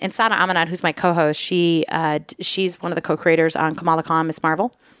 And Sana Amanat, who's my co-host, she's one of the co-creators on Kamala Khan, Miss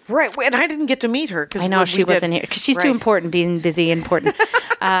Marvel. Right. And I didn't get to meet her. I know she wasn't here because she's too Right. important, being busy, important.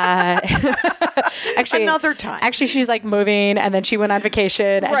 Actually, Another time. Actually, she's like moving, and then she went on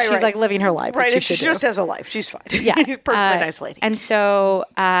vacation, and she's like living her life. Right. Which And she she should do. just has a life. She's fine. Yeah. Perfectly nice lady. And so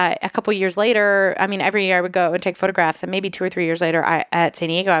a couple years later, I mean, every year I would go and take photographs. And maybe 2 or 3 years later at San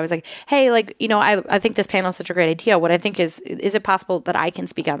Diego, I was like, hey, like, you know, I think this panel is such a great idea. What I think is it possible that I can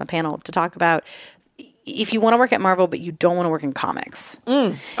speak on the panel to talk about if you want to work at Marvel, but you don't want to work in comics?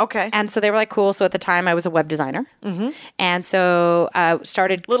 Okay. And so they were like, cool. So at the time I was a web designer. And so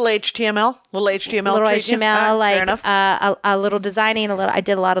started Little HTML. Little HTML. little treat you? HTML, Fair like enough. a little designing, I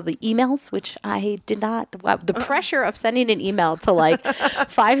did a lot of the emails, which I did not. The pressure of sending an email to like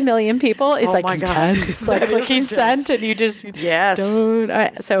 5 million people is like my God. intense. Like That is clicking intense. send, and you just Yes.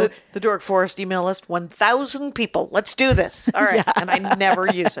 don't. So The Dork Forest email list, 1,000 people. Let's do this. All right. And I never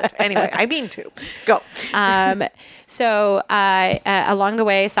use it. Anyway, I mean to. Go. So along the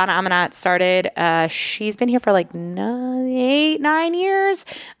way, Sana Amanat started. She's been here for like 8, 9 years.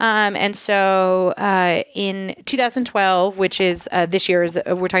 And so in 2012, which is this year,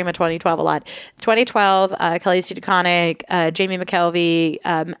 we're talking about 2012 a lot. 2012, Kelly Sue DeConnick, Jamie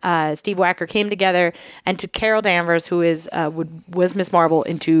McKelvey, Steve Wacker came together and took Carol Danvers, who was Miss Marvel,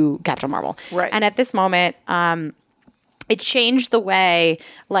 into Captain Marvel. Right. And at this moment, it changed the way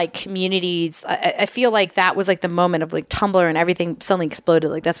like communities. I feel like that was like the moment of like Tumblr and everything suddenly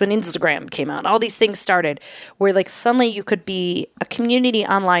exploded. Like that's when Instagram came out. All these things started where like suddenly you could be a community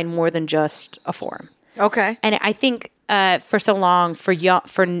online more than just a forum. Okay. And I think for so long for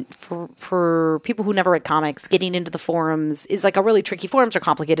people who never read comics, getting into the forums is like a really tricky. Forums are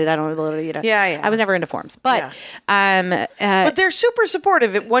complicated. I don't know. Yeah. I was never into forums, but But they're super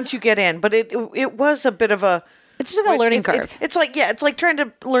supportive once you get in. But it was a bit of a... it's just a learning curve. It's like trying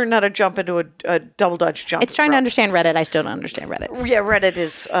to learn how to jump into a double Dutch jump. It's trying to understand Reddit. I still don't understand Reddit. Yeah, Reddit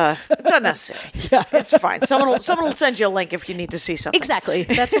is it's unnecessary. Yeah, it's fine. Someone will send you a link if you need to see something. Exactly.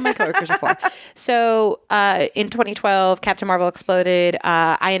 That's what my coworkers are for. So in 2012, Captain Marvel exploded.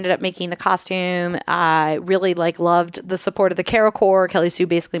 I ended up making the costume. I really loved the support of the Carol Corps. Kelly Sue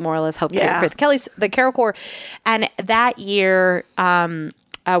basically more or less helped create the Carol Corps. And that year,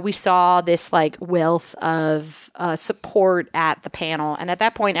 we saw this like wealth of support at the panel. And at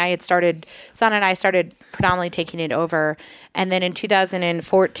that point Sana and I started predominantly taking it over. And then in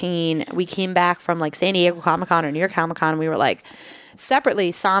 2014, we came back from like San Diego Comic-Con or New York Comic-Con, and we were like,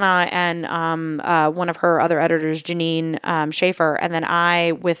 separately, Sana and one of her other editors, Janine Schaefer, and then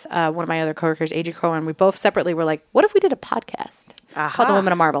I with one of my other coworkers, AJ Cohen, we both separately were like, what if we did a podcast called The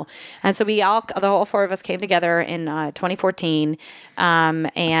Women of Marvel? And so the whole four of us came together in 2014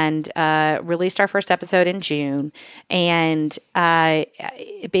 and released our first episode in June. And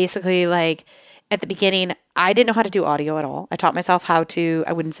basically, like, at the beginning, I didn't know how to do audio at all. I taught myself how to.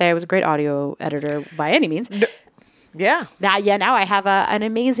 I wouldn't say I was a great audio editor by any means. Yeah. Now I have an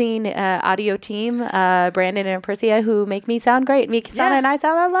amazing audio team, Brandon and Persia, who make me sound great. Sana and I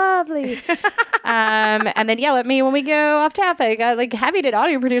sound lovely. And then yell at me when we go off topic. Like having an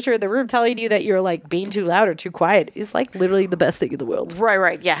audio producer in the room telling you that you're like being too loud or too quiet is like literally the best thing in the world.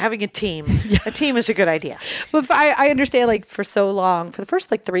 Right. Yeah, having a team. A team is a good idea. But I understand, like, for so long, for the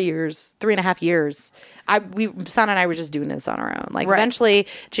first like 3.5 years, Sana and I were just doing this on our own. Like, eventually,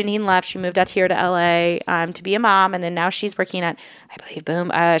 Janine left. She moved out here to LA to be a mom, and then now she's working at, I believe,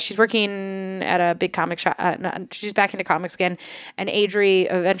 Boom. She's working at a big comic shop. She's back into comics again. And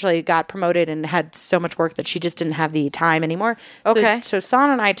Adri eventually got promoted and had so much work that she just didn't have the time anymore. Okay. So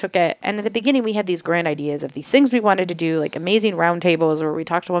Sana and I took it, and at the beginning, we had these grand ideas of these things we wanted to do, like amazing roundtables where we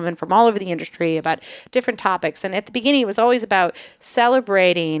talked to women from all over the industry about different topics. And at the beginning, it was always about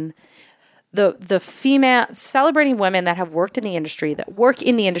celebrating the female, celebrating women that have worked in the industry, that work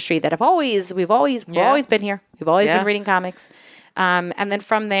in the industry, that we've always been here. We've always been reading comics. And then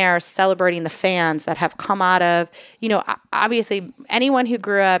from there, celebrating the fans that have come out of, obviously anyone who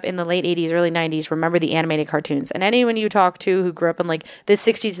grew up in the late 80s, early 90s, remember the animated cartoons. And anyone you talk to who grew up in like the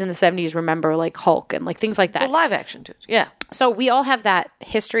 60s and the 70s, remember like Hulk and like things like that. The live action too. Yeah. So we all have that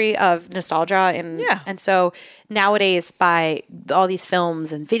history of nostalgia. And so nowadays, by all these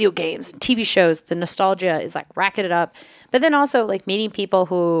films and video games and TV shows, the nostalgia is like racketed up. But then also like meeting people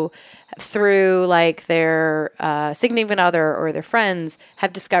who through like their significant other or their friends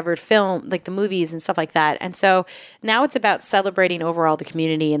have discovered film, like the movies and stuff like that. And so now it's about celebrating overall the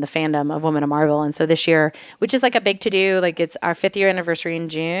community and the fandom of Women of Marvel. And so this year, which is like a big to do, like it's our 5th year anniversary in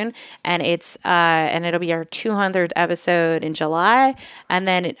June, and it's and it'll be our 200th episode in July. And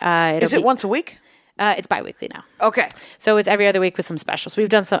then is it once a week? It's bi-weekly now. Okay. So it's every other week with some specials. We've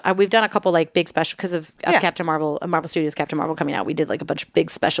done a couple like big specials because of Captain Marvel, Marvel Studios Captain Marvel coming out. We did like a bunch of big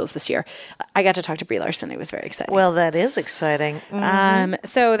specials this year. I got to talk to Brie Larson. It was very exciting. Well, that is exciting. Mm-hmm.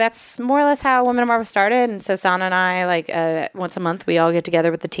 So that's more or less how Women of Marvel started. And so Sana and I, like once a month, we all get together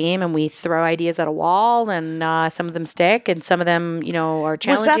with the team and we throw ideas at a wall, and some of them stick and some of them, are challenging.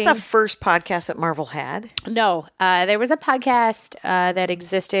 Was that the first podcast that Marvel had? No, there was a podcast that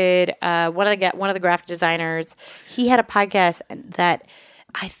existed. One of the graphic designers, he had a podcast that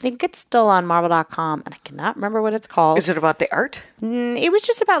I think it's still on Marvel.com, and I cannot remember what it's called. Is it about the art? It was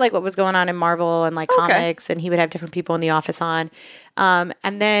just about like what was going on in Marvel and like comics, and he would have different people in the office on. And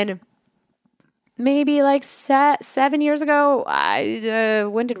then maybe like 7 years ago,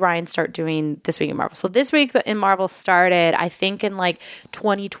 when did Ryan start doing This Week in Marvel? So This Week in Marvel started, I think, in like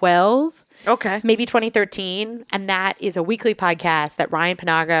 2012. Okay. Maybe 2013. And that is a weekly podcast that Ryan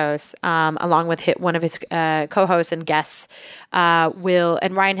Penagos, along with one of his co-hosts and guests,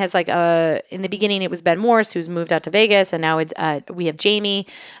 and Ryan has like in the beginning it was Ben Morse, who's moved out to Vegas, and now we have Jamie,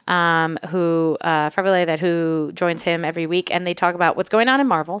 who joins him every week, and they talk about what's going on in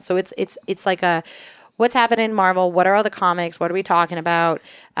Marvel. So it's like what's happening in Marvel? What are all the comics? What are we talking about?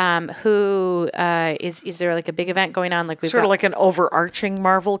 Is there like a big event going on? Like sort of like an overarching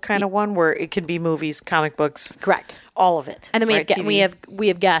Marvel kind of one where it can be movies, comic books, correct, all of it. And then we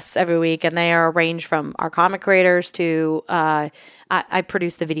have guests every week, and they are ranged from our comic creators to I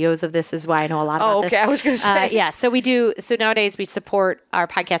produce the videos of this, is why I know a lot about this. I was going to say. Yeah, so we do. So nowadays we support our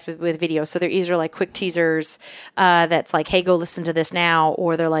podcast with video. So they're either like quick teasers that's like, hey, go listen to this now,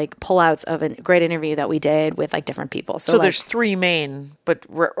 or they're like pullouts of a great interview that we did with like different people. So like, there's 3 main, but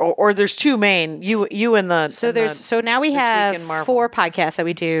or there's 2 main. You and the so now we have 4 podcasts that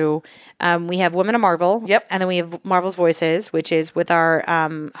we do. We have Women of Marvel. Yep. And then we have Marvel's Voices, which is with our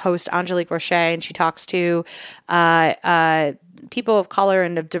host Angelique Roche, and she talks to people of color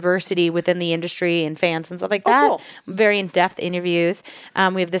and of diversity within the industry and fans and stuff like that. Cool. Very in-depth interviews.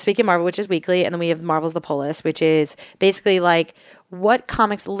 We have This Week in Marvel, which is weekly, and then we have Marvel's The Pull List, which is basically like what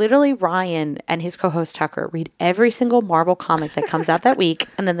comics. Literally, Ryan and his co-host Tucker read every single Marvel comic that comes out that week,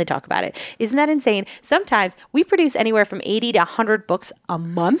 and then they talk about it. Isn't that insane? Sometimes we produce anywhere from 80 to 100 books a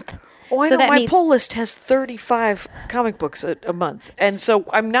month. Oh, I know. My pull list has 35 comic books a month, and so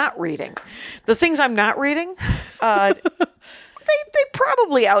I'm not reading. The things I'm not reading, they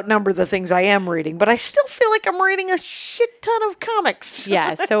probably outnumber the things I am reading, but I still feel like I'm reading a shit ton of comics.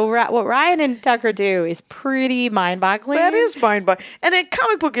 Yeah, so what Ryan and Tucker do is pretty mind-boggling. That is mind-boggling. And a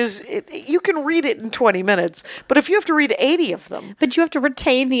comic book you can read it in 20 minutes, but if you have to read 80 of them... But you have to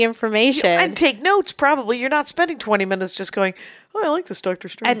retain the information. And take notes, probably. You're not spending 20 minutes just going... Oh, I like this Doctor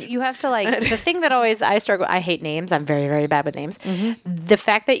Strange. And you have to the thing that always I struggle. I hate names. I'm very, very bad with names. Mm-hmm. The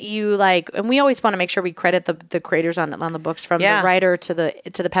fact that you and we always want to make sure we credit the creators on the books, from the writer to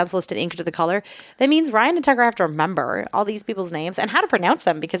the pencilist to the inker to the color. That means Ryan and Tucker have to remember all these people's names and how to pronounce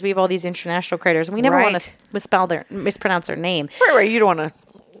them, because we have all these international creators and we never want to mispronounce their name. Right. You don't want to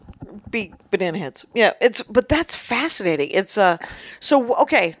be banana heads. Yeah, but that's fascinating. It's so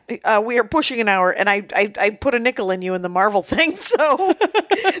okay. We are pushing an hour, and I put a nickel in you in the Marvel thing, so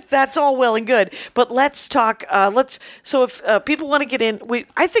that's all well and good. But let's talk. So if people want to get in,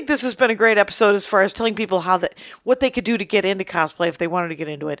 I think this has been a great episode as far as telling people what they could do to get into cosplay if they wanted to get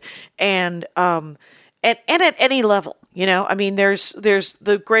into it, and at any level. You know, I mean, there's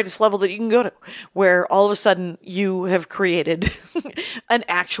the greatest level that you can go to, where all of a sudden you have created an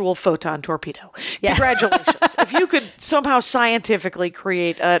actual photon torpedo. Yeah. Congratulations! If you could somehow scientifically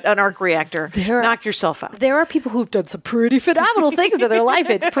create an arc reactor, knock yourself out. There are people who've done some pretty phenomenal things in their life.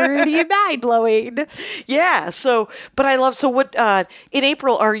 It's pretty mind blowing. Yeah. So, but I love. So, what in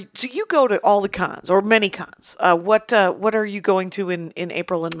April so you go to all the cons or many cons? What are you going to in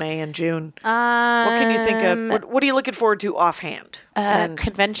April and May and June? What can you think of? What are you looking forward to offhand?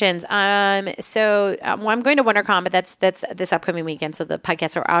 Conventions. So I'm going to WonderCon, but that's this upcoming weekend, so the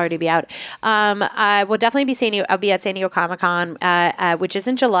podcasts will already be out. I will definitely be seeing you. I'll be at San Diego Comic-Con, which is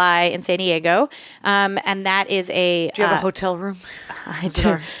in July in San Diego, and that is a. Do you have a hotel room? I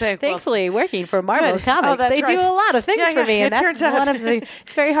do. Thankfully, working for Marvel Comics, they do a lot of things for me, and that's one of the.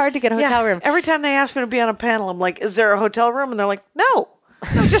 It's very hard to get a hotel room. Every time they ask me to be on a panel, I'm like, "Is there a hotel room?" And they're like, "No."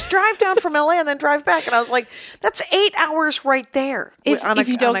 No, just drive down from LA and then drive back. And I was like, that's 8 hours right there. If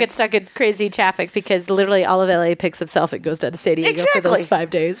you don't get stuck in crazy traffic, because literally all of LA picks itself and goes down to San Diego for those 5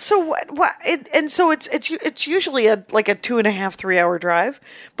 days. So so it's usually like a 2.5, 3 hour drive.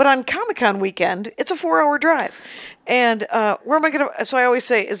 But on Comic-Con weekend, it's a 4 hour drive. And where am I going to? So I always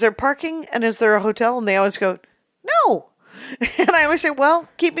say, is there parking and is there a hotel? And they always go, no. And I always say, well,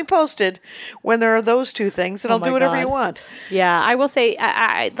 keep me posted when there are those two things, and I'll do whatever you want. Yeah, I will say,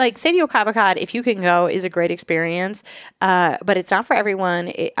 I like San Diego Comic-Con, if you can go, is a great experience, but it's not for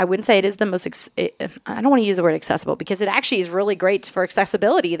everyone. I wouldn't say it is the most, I don't want to use the word accessible, because it actually is really great for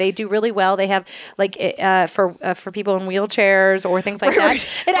accessibility. They do really well. They have, like, for people in wheelchairs or things like that.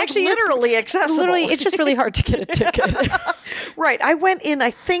 Right. It actually is literally accessible. Literally, it's just really hard to get a ticket. Right. I went in,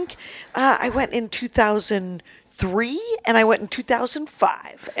 I think, I went in 2003 and I went in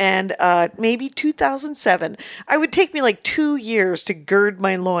 2005 and maybe 2007. It would take me like 2 years to gird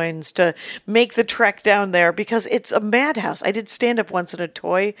my loins to make the trek down there, because it's a madhouse. I did stand up once in a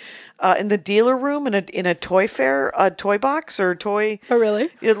toy in the dealer room in a toy fair, a toy box or toy. Oh, really?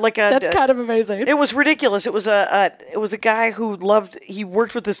 That's kind of amazing. It was ridiculous. It was a guy who he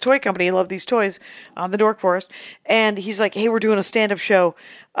worked with this toy company. He loved these toys on the Dork Forest, and he's like, "Hey, we're doing a stand up show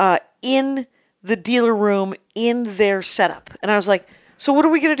in the dealer room in their setup." And I was like, so what are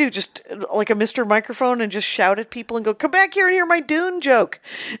we going to do? Just like a Mr. Microphone and just shout at people and go, "Come back here and hear my Dune joke."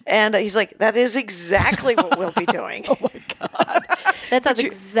 And he's like, that is exactly what we'll be doing. Oh my God. That sounds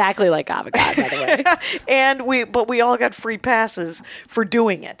exactly like Comic-Con, by the way. And we all got free passes for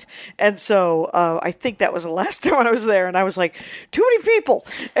doing it. And so I think that was the last time I was there, and I was like, too many people.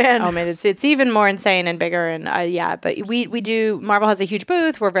 And oh man, it's even more insane and bigger. And but we do. Marvel has a huge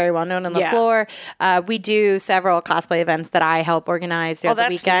booth. We're very well known on the floor. We do several cosplay events that I help organize throughout the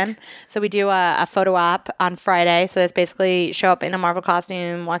weekend. Neat. So we do a photo op on Friday. So that's basically show up in a Marvel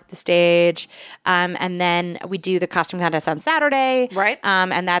costume, walk the stage, and then we do the costume contest on Saturday. Right.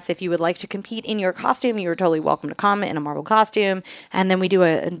 And that's if you would like to compete in your costume, you're totally welcome to come in a Marvel costume. And then we do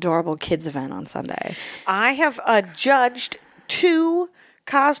an adorable kids event on Sunday. I have judged 2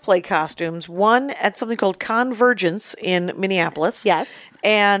 cosplay costumes, one at something called Convergence in Minneapolis. Yes.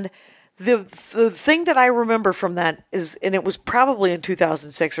 And the thing that I remember from that is, and it was probably in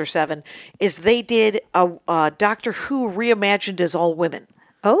 2006 or 7, is they did a Doctor Who reimagined as all women.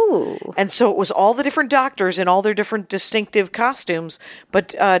 Oh. And so it was all the different doctors in all their different distinctive costumes,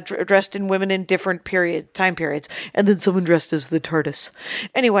 but dressed in women in different time periods. And then someone dressed as the TARDIS.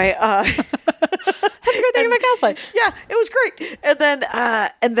 Anyway. That's a great thing about cosplay. Yeah, it was great. And then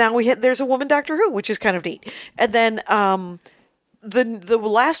and now there's a woman Doctor Who, which is kind of neat. And then the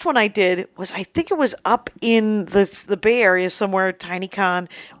last one I did was, I think it was up in the Bay Area somewhere, TinyCon.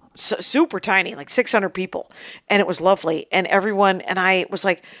 Super tiny, like 600 people. And it was lovely. And everyone, and I was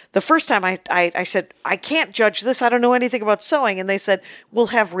like, the first time I said, I can't judge this. I don't know anything about sewing. And they said, we'll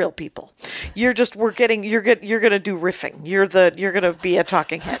have real people. You're going to do riffing. You're going to be a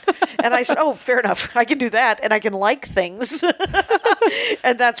talking head. And I said, oh, fair enough. I can do that. And I can like things.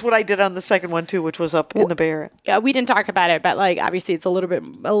 And that's what I did on the second one too, which was up in the Bay Area. Yeah, we didn't talk about it, but like, obviously it's a little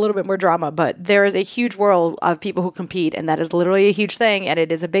bit more drama, but there is a huge world of people who compete, and that is literally a huge thing. And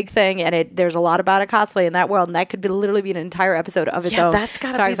it is a big thing, and there's a lot about a cosplay in that world, and that could literally be an entire episode of its own. Yeah, that's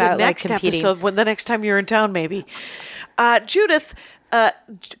got to be the next episode, when the next time you're in town, maybe. Judith, Jack,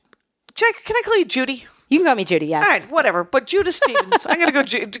 can I call you Judy? You can call me Judy, yes. All right, whatever. But Judith Stevens, I'm going to go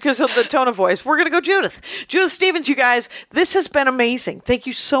because of the tone of voice. We're going to go Judith. Judith Stevens, you guys, this has been amazing. Thank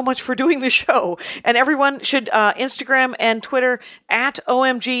you so much for doing the show. And everyone should Instagram and Twitter at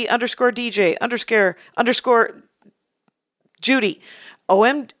OMG_DJ underscore Judy.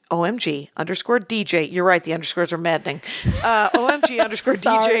 OMG_DJ. You're right. The underscores are maddening.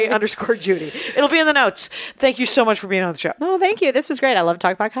 OMG_DJ_Judy. It'll be in the notes. Thank you so much for being on the show. Oh, thank you. This was great. I love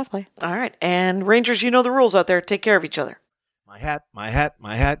talking about cosplay. All right. And Rangers, you know the rules out there. Take care of each other. My hat, my hat,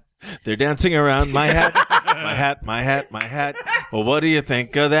 my hat. They're dancing around my hat. My hat, my hat, my hat. Well, what do you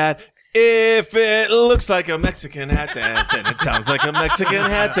think of that? If it looks like a Mexican hat dance and it sounds like a Mexican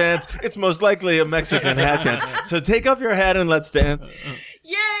hat dance, it's most likely a Mexican hat dance. So take off your hat and let's dance.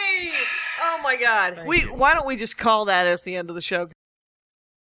 Yay! Oh my God. Why don't we just call that as the end of the show?